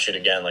crapshoot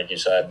again, like you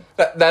said.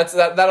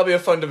 That'll be a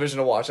fun division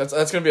to watch. That's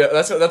going to be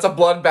that's a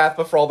bloodbath,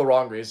 but for all the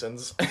wrong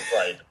reasons.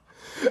 Right.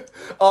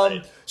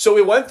 So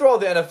we went through all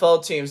the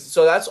NFL teams.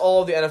 So that's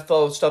all of the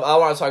NFL stuff I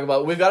want to talk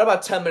about. We've got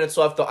about 10 minutes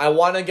left, though. I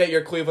want to get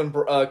your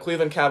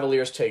Cleveland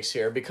Cavaliers takes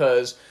here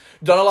because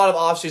done a lot of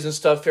offseason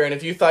stuff here, and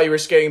if you thought you were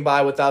skating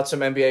by without some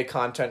NBA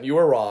content, you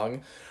were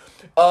wrong.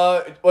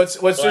 Let's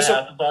do some. I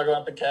have to talk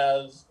about the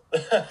Cavs.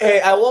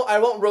 Hey, I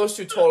won't roast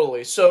you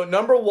totally. So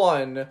number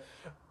one,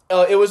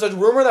 it was a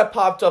rumor that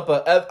popped up.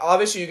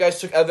 Obviously, you guys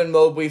took Evan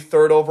Mobley,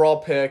 3rd overall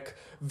pick.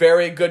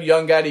 Very good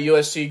young guy to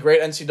USC.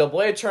 Great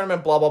NCAA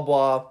tournament, blah, blah,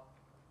 blah.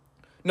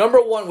 Number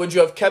one, would you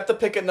have kept the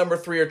pick at number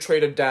 3 or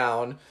traded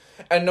down?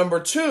 And number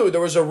 2,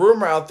 there was a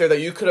rumor out there that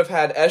you could have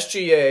had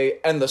SGA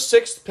and the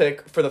 6th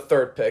pick for the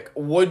 3rd pick.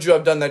 Would you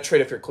have done that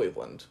trade if you're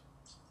Cleveland?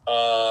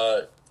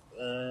 I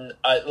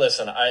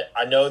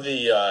know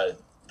the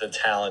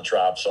talent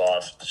drops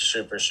off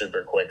super,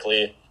 super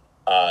quickly.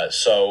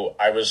 So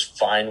I was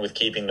fine with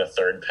keeping the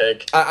 3rd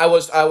pick. I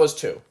was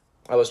too.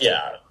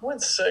 Yeah,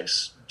 went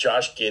 6,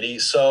 Josh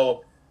Giddey.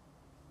 So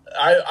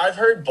I've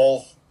heard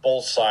both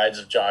sides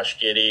of Josh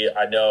Giddey.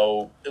 I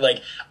know,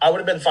 I would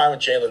have been fine with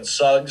Jalen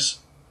Suggs,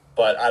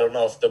 but I don't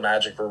know if the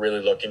Magic were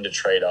really looking to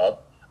trade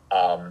up.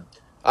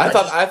 I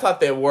thought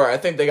they were. I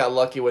think they got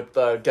lucky with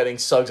getting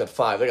Suggs at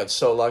 5. They got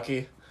so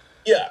lucky.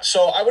 Yeah,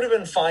 so I would have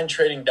been fine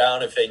trading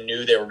down if they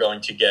knew they were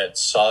going to get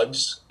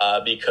Suggs,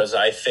 because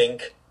I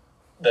think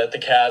that the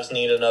Cavs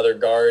need another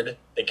guard.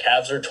 The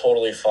Cavs are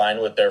totally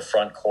fine with their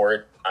front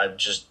court. I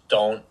just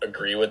don't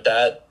agree with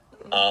that.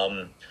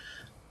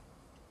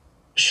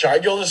 Shai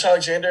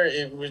Gilgeous-Alexander,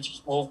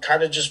 will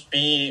kind of just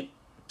be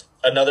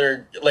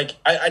another,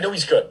 I know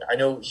he's good. I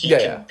know he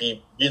can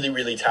be really,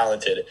 really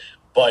talented,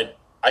 but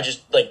I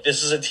just,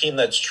 this is a team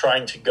that's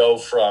trying to go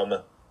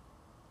from,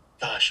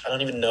 gosh, I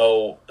don't even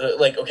know.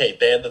 Okay,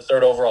 they had the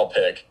 3rd overall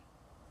pick.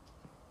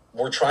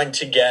 We're trying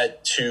to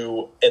get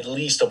to at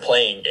least a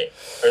playing game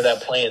or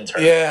that play-in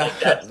tournament.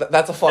 Yeah,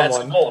 that's a fun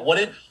one. The goal.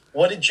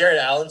 What did Jarrett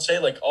Allen say?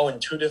 In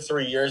 2 to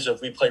 3 years,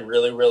 if we play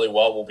really, really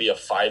well, we'll be a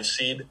 5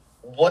 seed.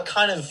 What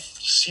kind of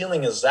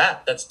ceiling is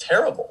that? That's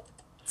terrible.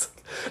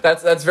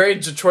 That's very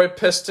Detroit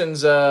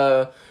Pistons,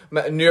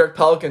 New York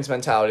Pelicans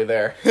mentality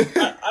there.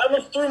 I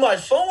looked through my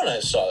phone when I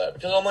saw that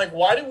because I'm like,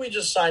 why did we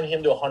just sign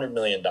him to $100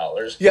 million?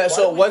 Yeah,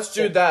 so let's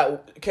do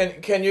that.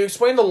 Can you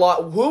explain the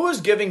law? Who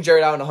was giving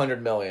Jarrett Allen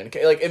 $100 million?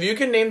 If you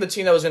can name the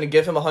team that was going to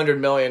give him $100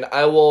 million,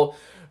 I will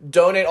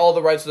donate all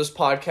the rights to this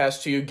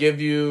podcast to you,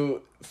 give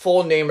you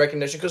full name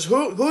recognition. Because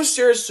who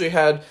seriously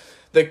had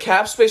the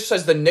cap space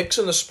besides the Knicks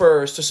and the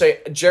Spurs to say,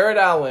 Jarrett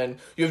Allen,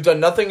 you've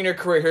done nothing in your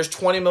career. Here's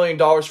 $20 million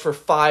for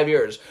 5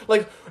 years.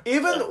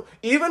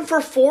 Even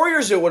for 4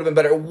 years, it would have been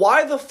better.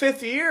 Why the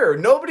 5th year?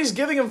 Nobody's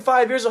giving him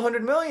 5 years,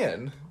 $100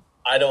 million.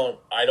 I don't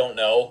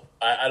know.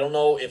 I don't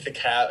know if the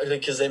Cavs,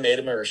 because they made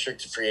him a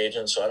restricted free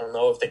agent, so I don't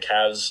know if the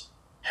Cavs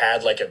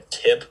had a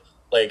tip.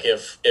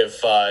 If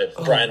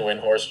Brian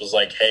Windhorst was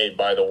like, hey,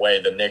 by the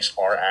way, the Knicks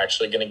are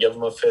actually going to give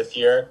him a 5th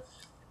year.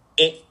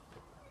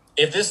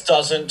 If this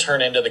doesn't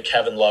turn into the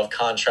Kevin Love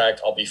contract,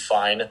 I'll be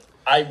fine.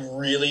 I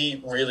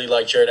really, really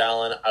like Jarrett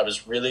Allen. I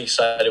was really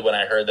excited when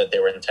I heard that they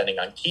were intending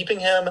on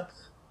keeping him,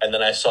 and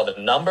then I saw the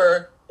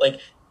number.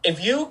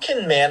 If you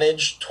can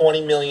manage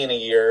 $20 million a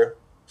year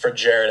for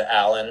Jarrett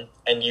Allen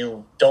and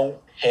you don't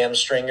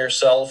hamstring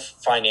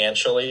yourself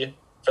financially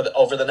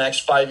over the next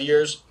 5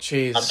 years,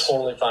 jeez, I'm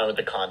totally fine with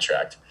the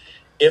contract.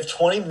 If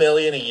 $20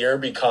 million a year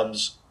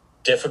becomes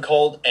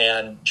difficult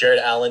and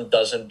Jarrett Allen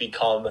doesn't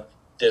become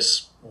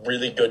this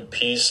really good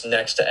piece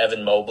next to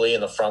Evan Mobley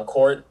in the front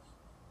court,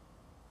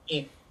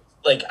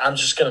 I'm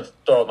just going to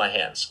throw up my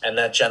hands. And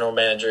that general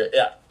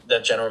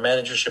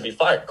manager should be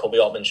fired. Kobe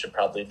Altman should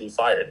probably be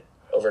fired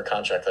over a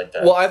contract like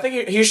that. Well, I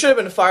think he should have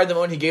been fired the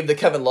moment he gave the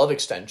Kevin Love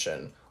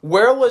extension.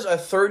 Where was a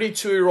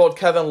 32-year-old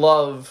Kevin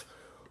Love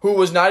who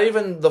was not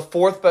even the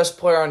 4th best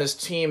player on his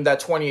team that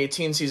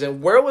 2018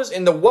 season?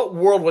 What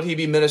world would he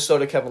be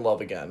Minnesota Kevin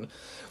Love again?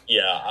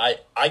 Yeah,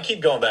 I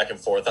keep going back and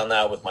forth on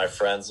that with my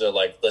friends. They're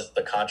like,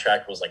 the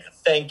contract was like a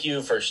thank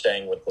you for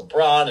staying with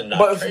LeBron and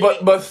not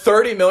trading. But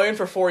 $30 million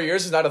for 4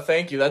 years is not a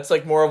thank you. That's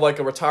more of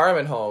a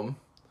retirement home.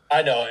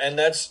 I know, and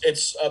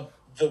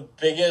the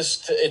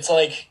biggest. It's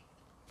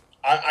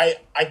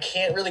I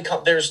can't really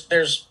come.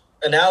 There's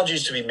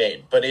analogies to be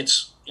made, but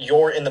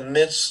you're in the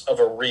midst of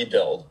a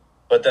rebuild,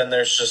 but then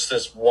there's just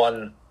this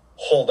one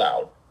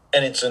holdout,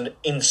 and it's an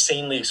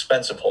insanely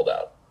expensive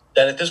holdout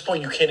that at this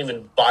point you can't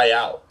even buy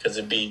out because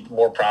it'd be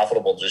more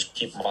profitable to just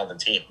keep them on the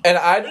team. And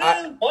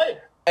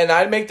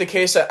I'd make the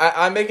case that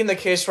I'm making the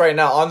case right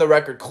now on the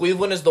record.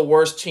 Cleveland is the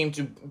worst team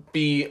to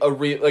be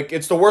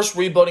it's the worst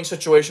rebuilding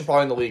situation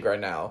probably in the league right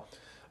now,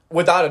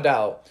 without a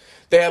doubt.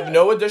 They have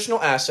no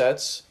additional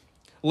assets.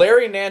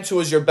 Larry Nance, who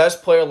was your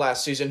best player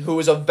last season, who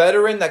is a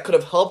veteran that could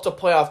have helped a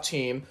playoff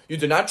team, you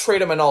did not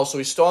trade him at all, so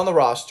he's still on the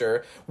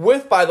roster.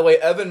 With, by the way,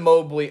 Evan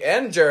Mobley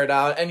and Jarrett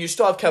Allen, and you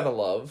still have Kevin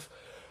Love.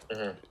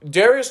 Mm-hmm.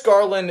 Darius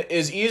Garland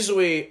is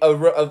easily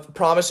a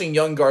promising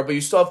young guard, but you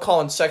still have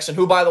Colin Sexton,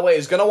 who, by the way,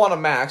 is going to want a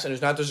max and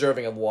who's not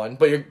deserving of one.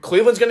 But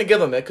Cleveland's going to give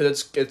him it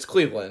because it's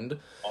Cleveland.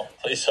 Oh,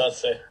 please don't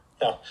say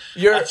no.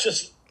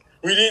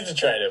 We need to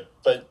trade him,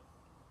 but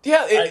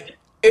yeah,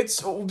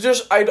 it's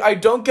just I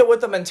don't get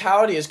what the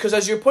mentality is because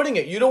as you're putting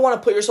it, you don't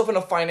want to put yourself in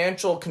a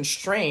financial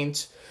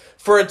constraint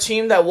for a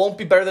team that won't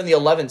be better than the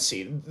 11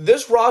 seed.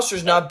 This roster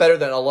is not better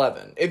than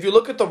 11. If you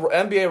look at the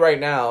NBA right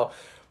now.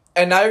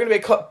 And now you're going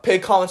to pay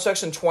Colin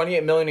Sexton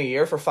 $28 million a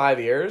year for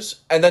 5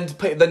 years, and then to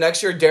pay the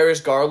next year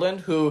Darius Garland,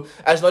 who,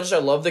 as much as I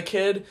love the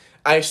kid,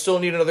 I still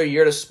need another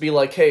year to be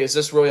like, hey, is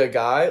this really a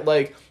guy?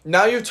 Like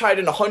now you've tied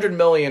in $100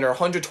 million or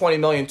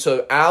 $120 million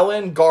to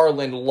Allen,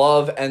 Garland,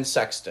 Love, and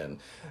Sexton.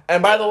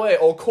 And by the way,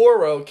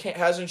 Okoro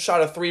hasn't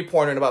shot a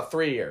 3-pointer in about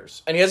 3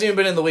 years, and he hasn't even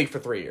been in the league for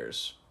 3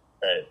 years.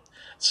 Right.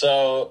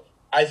 So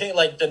I think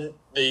like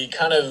the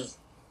kind of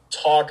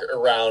talk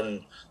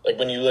around. Like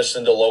when you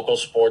listen to local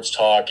sports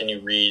talk and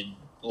you read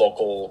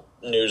local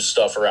news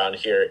stuff around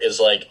here is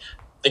like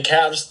the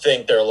Cavs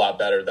think they're a lot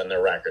better than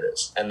their record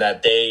is and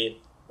that they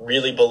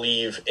really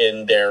believe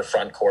in their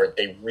front court.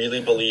 They really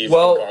believe in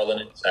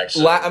Garland and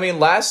Sexton.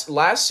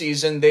 Last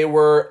season they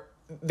were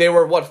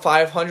what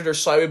 500 or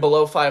slightly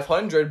below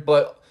 500,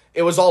 but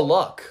it was all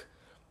luck.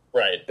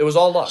 Right. It was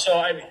all luck.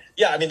 So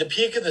the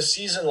peak of the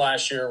season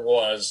last year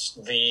was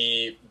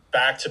the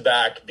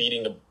back-to-back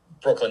beating the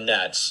Brooklyn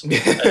Nets.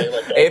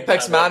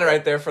 Apex Mountain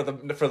right there for the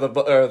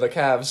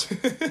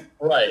Cavs.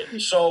 Right.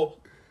 So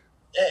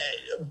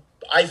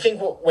I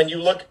think when you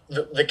look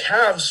the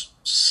Cavs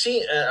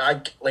see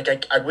I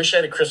wish I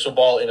had a crystal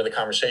ball into the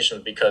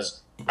conversation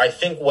because I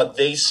think what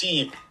they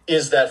see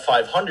is that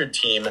 500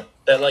 team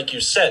that, like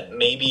you said,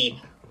 maybe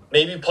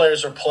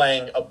players are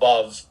playing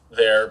above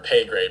their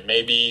pay grade.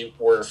 Maybe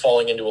we're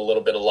falling into a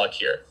little bit of luck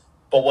here.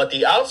 But what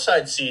the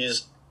outside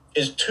sees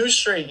is 2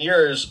 straight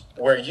years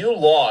where you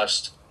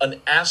lost an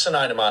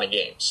asinine amount of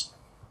games.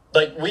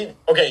 Like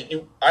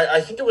I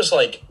think it was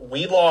like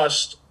we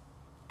lost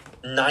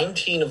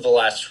 19 of the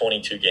last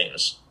 22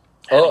 games.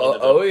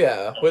 Oh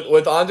yeah,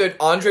 with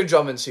Andre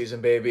Drummond season,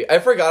 baby. I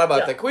forgot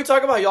about that. Can we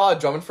talk about y'all at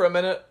Drummond for a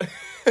minute?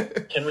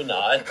 Can we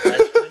not?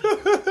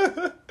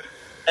 Actually?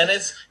 And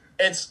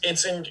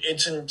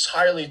it's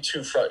entirely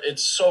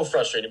it's so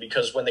frustrating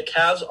because when the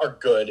Cavs are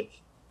good,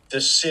 the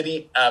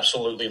city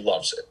absolutely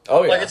loves it.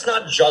 Oh yeah, like it's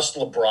not just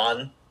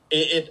LeBron.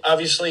 It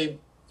obviously.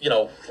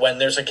 When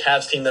there's a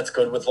Cavs team that's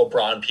good with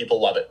LeBron,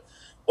 people love it.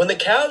 When the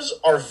Cavs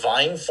are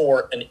vying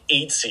for an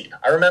 8 seed,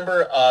 I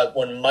remember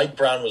when Mike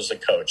Brown was the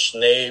coach,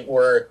 and they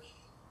were,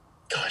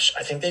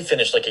 I think they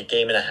finished like a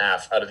game and a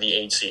half out of the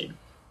 8 seed.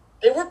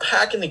 They were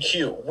packing the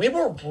queue. We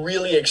were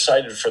really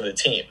excited for the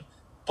team.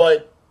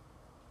 But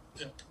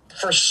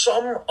for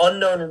some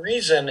unknown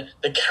reason,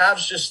 the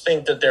Cavs just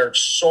think that they're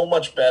so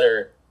much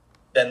better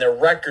than their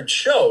record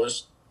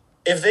shows.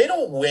 If they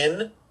don't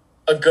win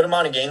a good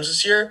amount of games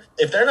this year,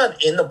 if they're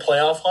not in the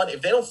playoff hunt,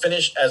 if they don't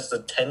finish as the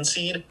 10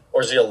 seed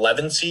or as the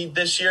 11 seed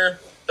this year,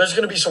 there's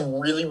going to be some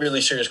really,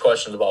 really serious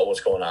questions about what's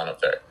going on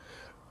up there.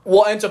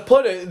 Well, and to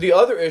put it, the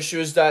other issue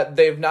is that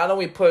they've not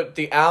only put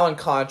the Allen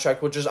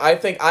contract, which is, I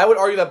would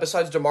argue that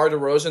besides DeMar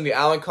DeRozan, the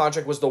Allen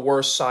contract was the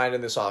worst sign in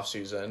this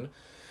offseason.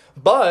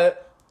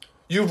 But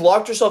you've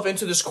locked yourself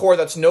into this core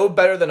that's no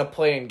better than a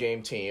play-in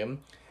game team.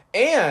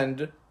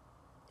 And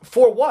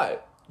for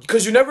what?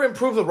 Because you never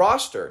improve the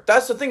roster.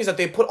 That's the thing, is that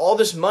they put all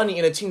this money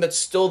in a team that's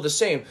still the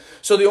same.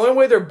 So the only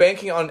way they're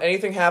banking on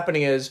anything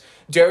happening is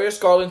Darius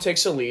Garland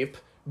takes a leap,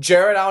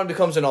 Jarrett Allen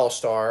becomes an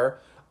all-star,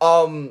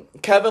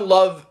 Kevin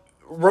Love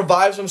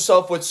revives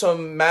himself with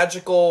some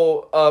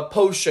magical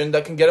potion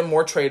that can get him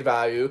more trade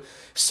value,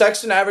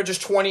 Sexton averages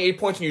 28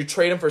 points and you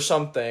trade him for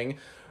something.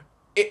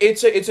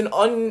 It's an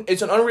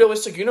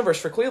unrealistic universe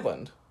for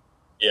Cleveland.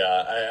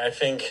 Yeah, I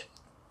think...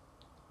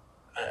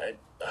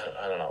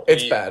 I don't know.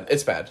 It's bad.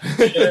 It's bad.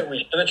 we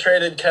should have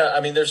traded.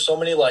 There's so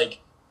many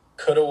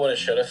coulda, woulda,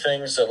 shoulda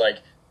things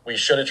that we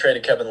should have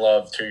traded Kevin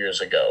Love 2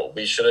 years ago.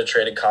 We should have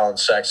traded Colin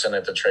Sexton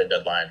at the trade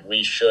deadline.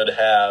 We should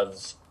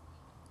have,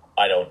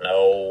 I don't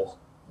know,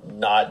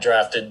 not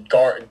drafted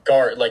guard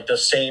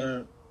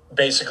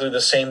basically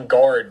the same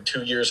guard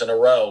 2 years in a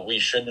row. We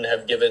shouldn't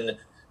have given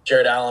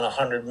Jarrett Allen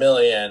 $100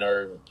 million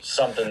or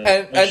something.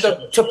 And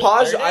to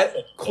pause,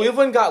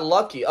 Cleveland got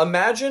lucky.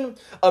 Imagine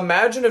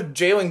if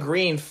Jalen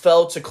Green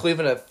fell to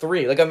Cleveland at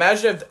 3. Like,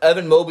 imagine if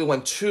Evan Mobley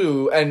went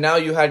 2, and now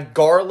you had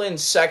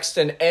Garland,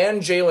 Sexton,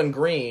 and Jalen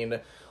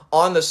Green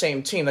on the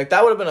same team. Like,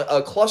 that would have been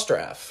a cluster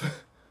F.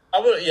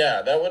 That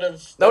would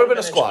have been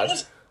a squad.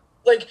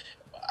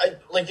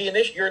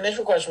 Your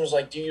initial question was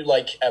like, do you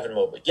like Evan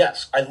Mobley?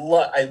 Yes,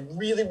 I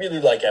really, really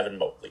like Evan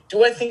Mobley.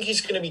 Do I think he's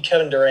going to be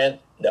Kevin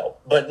Durant? No,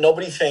 but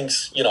nobody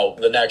thinks,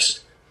 the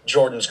next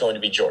Jordan's going to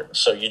be Jordan.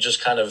 So you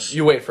just kind of...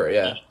 You wait for it,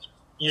 yeah.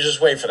 You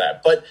just wait for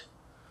that. But,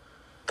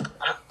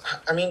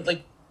 I mean,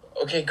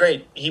 okay,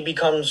 great. He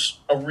becomes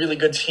a really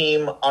good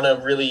team on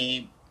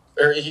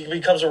he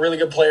becomes a really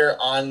good player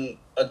on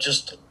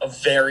just a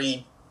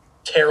very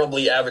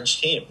terribly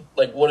average team.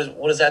 Like, what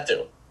does that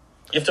do?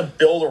 You have to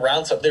build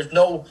around something. There's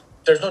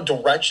no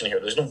direction here.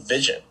 There's no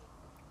vision.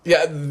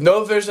 Yeah,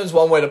 no vision is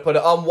one way to put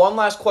it. One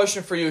last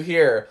question for you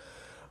here.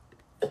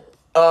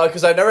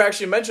 Because I never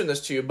actually mentioned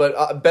this to you,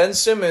 but Ben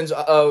Simmons,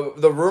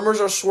 the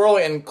rumors are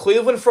swirling, and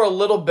Cleveland for a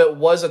little bit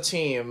was a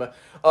team.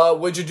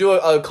 Would you do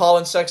a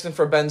Colin Sexton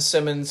for Ben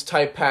Simmons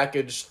type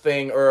package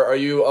thing, or are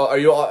you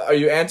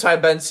anti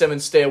Ben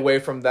Simmons? Stay away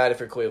from that if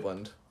you're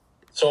Cleveland.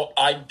 So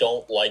I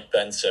don't like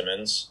Ben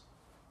Simmons,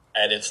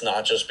 and it's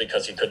not just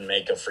because he couldn't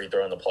make a free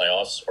throw in the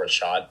playoffs or a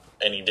shot,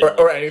 and he didn't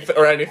or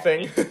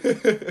anything.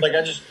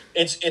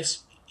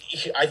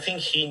 I think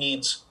he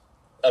needs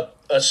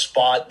a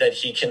spot that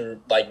he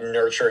can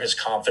nurture his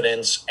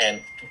confidence,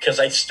 and because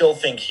I still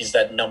think he's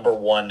that number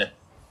one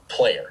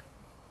player,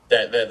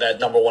 that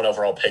number one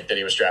overall pick that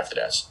he was drafted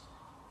as.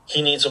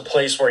 He needs a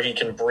place where he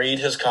can breed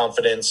his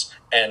confidence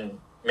and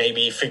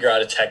maybe figure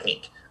out a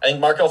technique. I think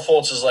Markelle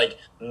Fultz has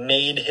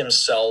made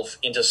himself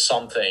into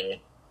something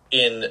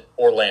in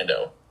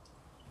Orlando.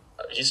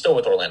 He's still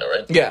with Orlando,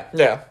 right?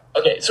 Yeah.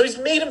 Okay, so he's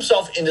made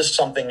himself into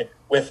something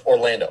with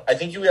Orlando. I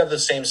think you have the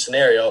same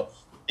scenario.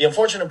 The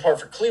unfortunate part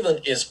for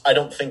Cleveland is I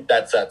don't think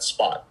that's that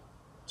spot.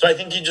 So I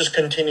think he just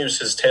continues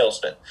his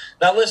tailspin.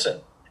 Now,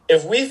 listen,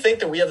 if we think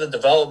that we have the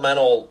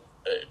developmental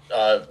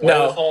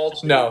wherewithal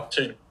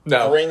to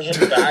bring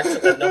him back to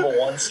the number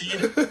one seed,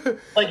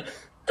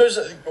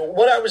 because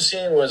what I was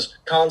seeing was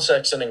Colin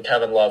Sexton and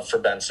Kevin Love for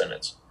Ben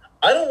Simmons.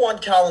 I don't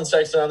want Colin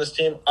Sexton on this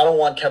team. I don't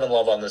want Kevin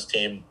Love on this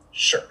team.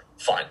 Sure,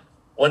 fine.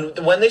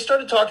 When they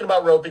started talking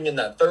about roping in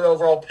that 3rd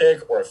overall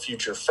pick or a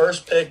future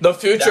first pick, the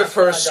future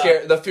first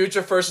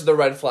is the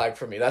red flag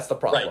for me. That's the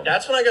problem. Right.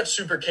 That's when I got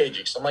super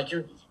cagey. So I'm like,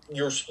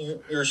 you're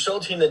still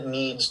a team that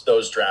needs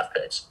those draft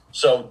picks.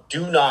 So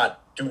do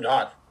not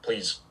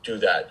please do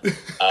that.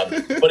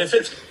 But if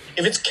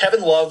it's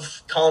Kevin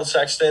Love, Colin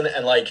Sexton,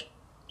 and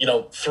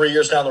 3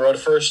 years down the road, a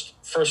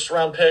first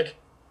round pick,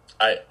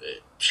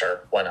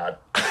 sure, why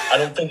not? I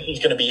don't think he's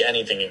going to be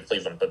anything in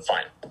Cleveland, but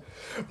fine.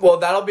 Well,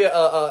 that'll be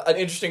an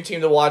interesting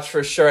team to watch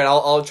for sure, and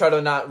I'll try to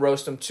not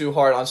roast them too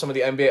hard on some of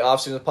the NBA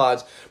offseason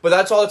pods. But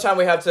that's all the time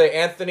we have today.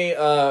 Anthony,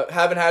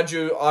 haven't had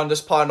you on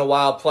this pod in a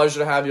while. Pleasure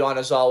to have you on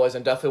as always,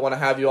 and definitely want to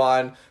have you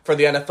on for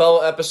the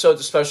NFL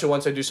episodes, especially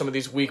once I do some of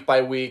these week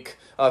by week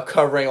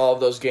covering all of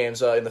those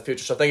games in the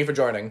future. So thank you for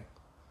joining.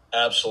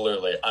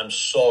 Absolutely. I'm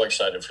so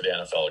excited for the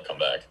NFL to come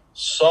back.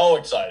 So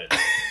excited.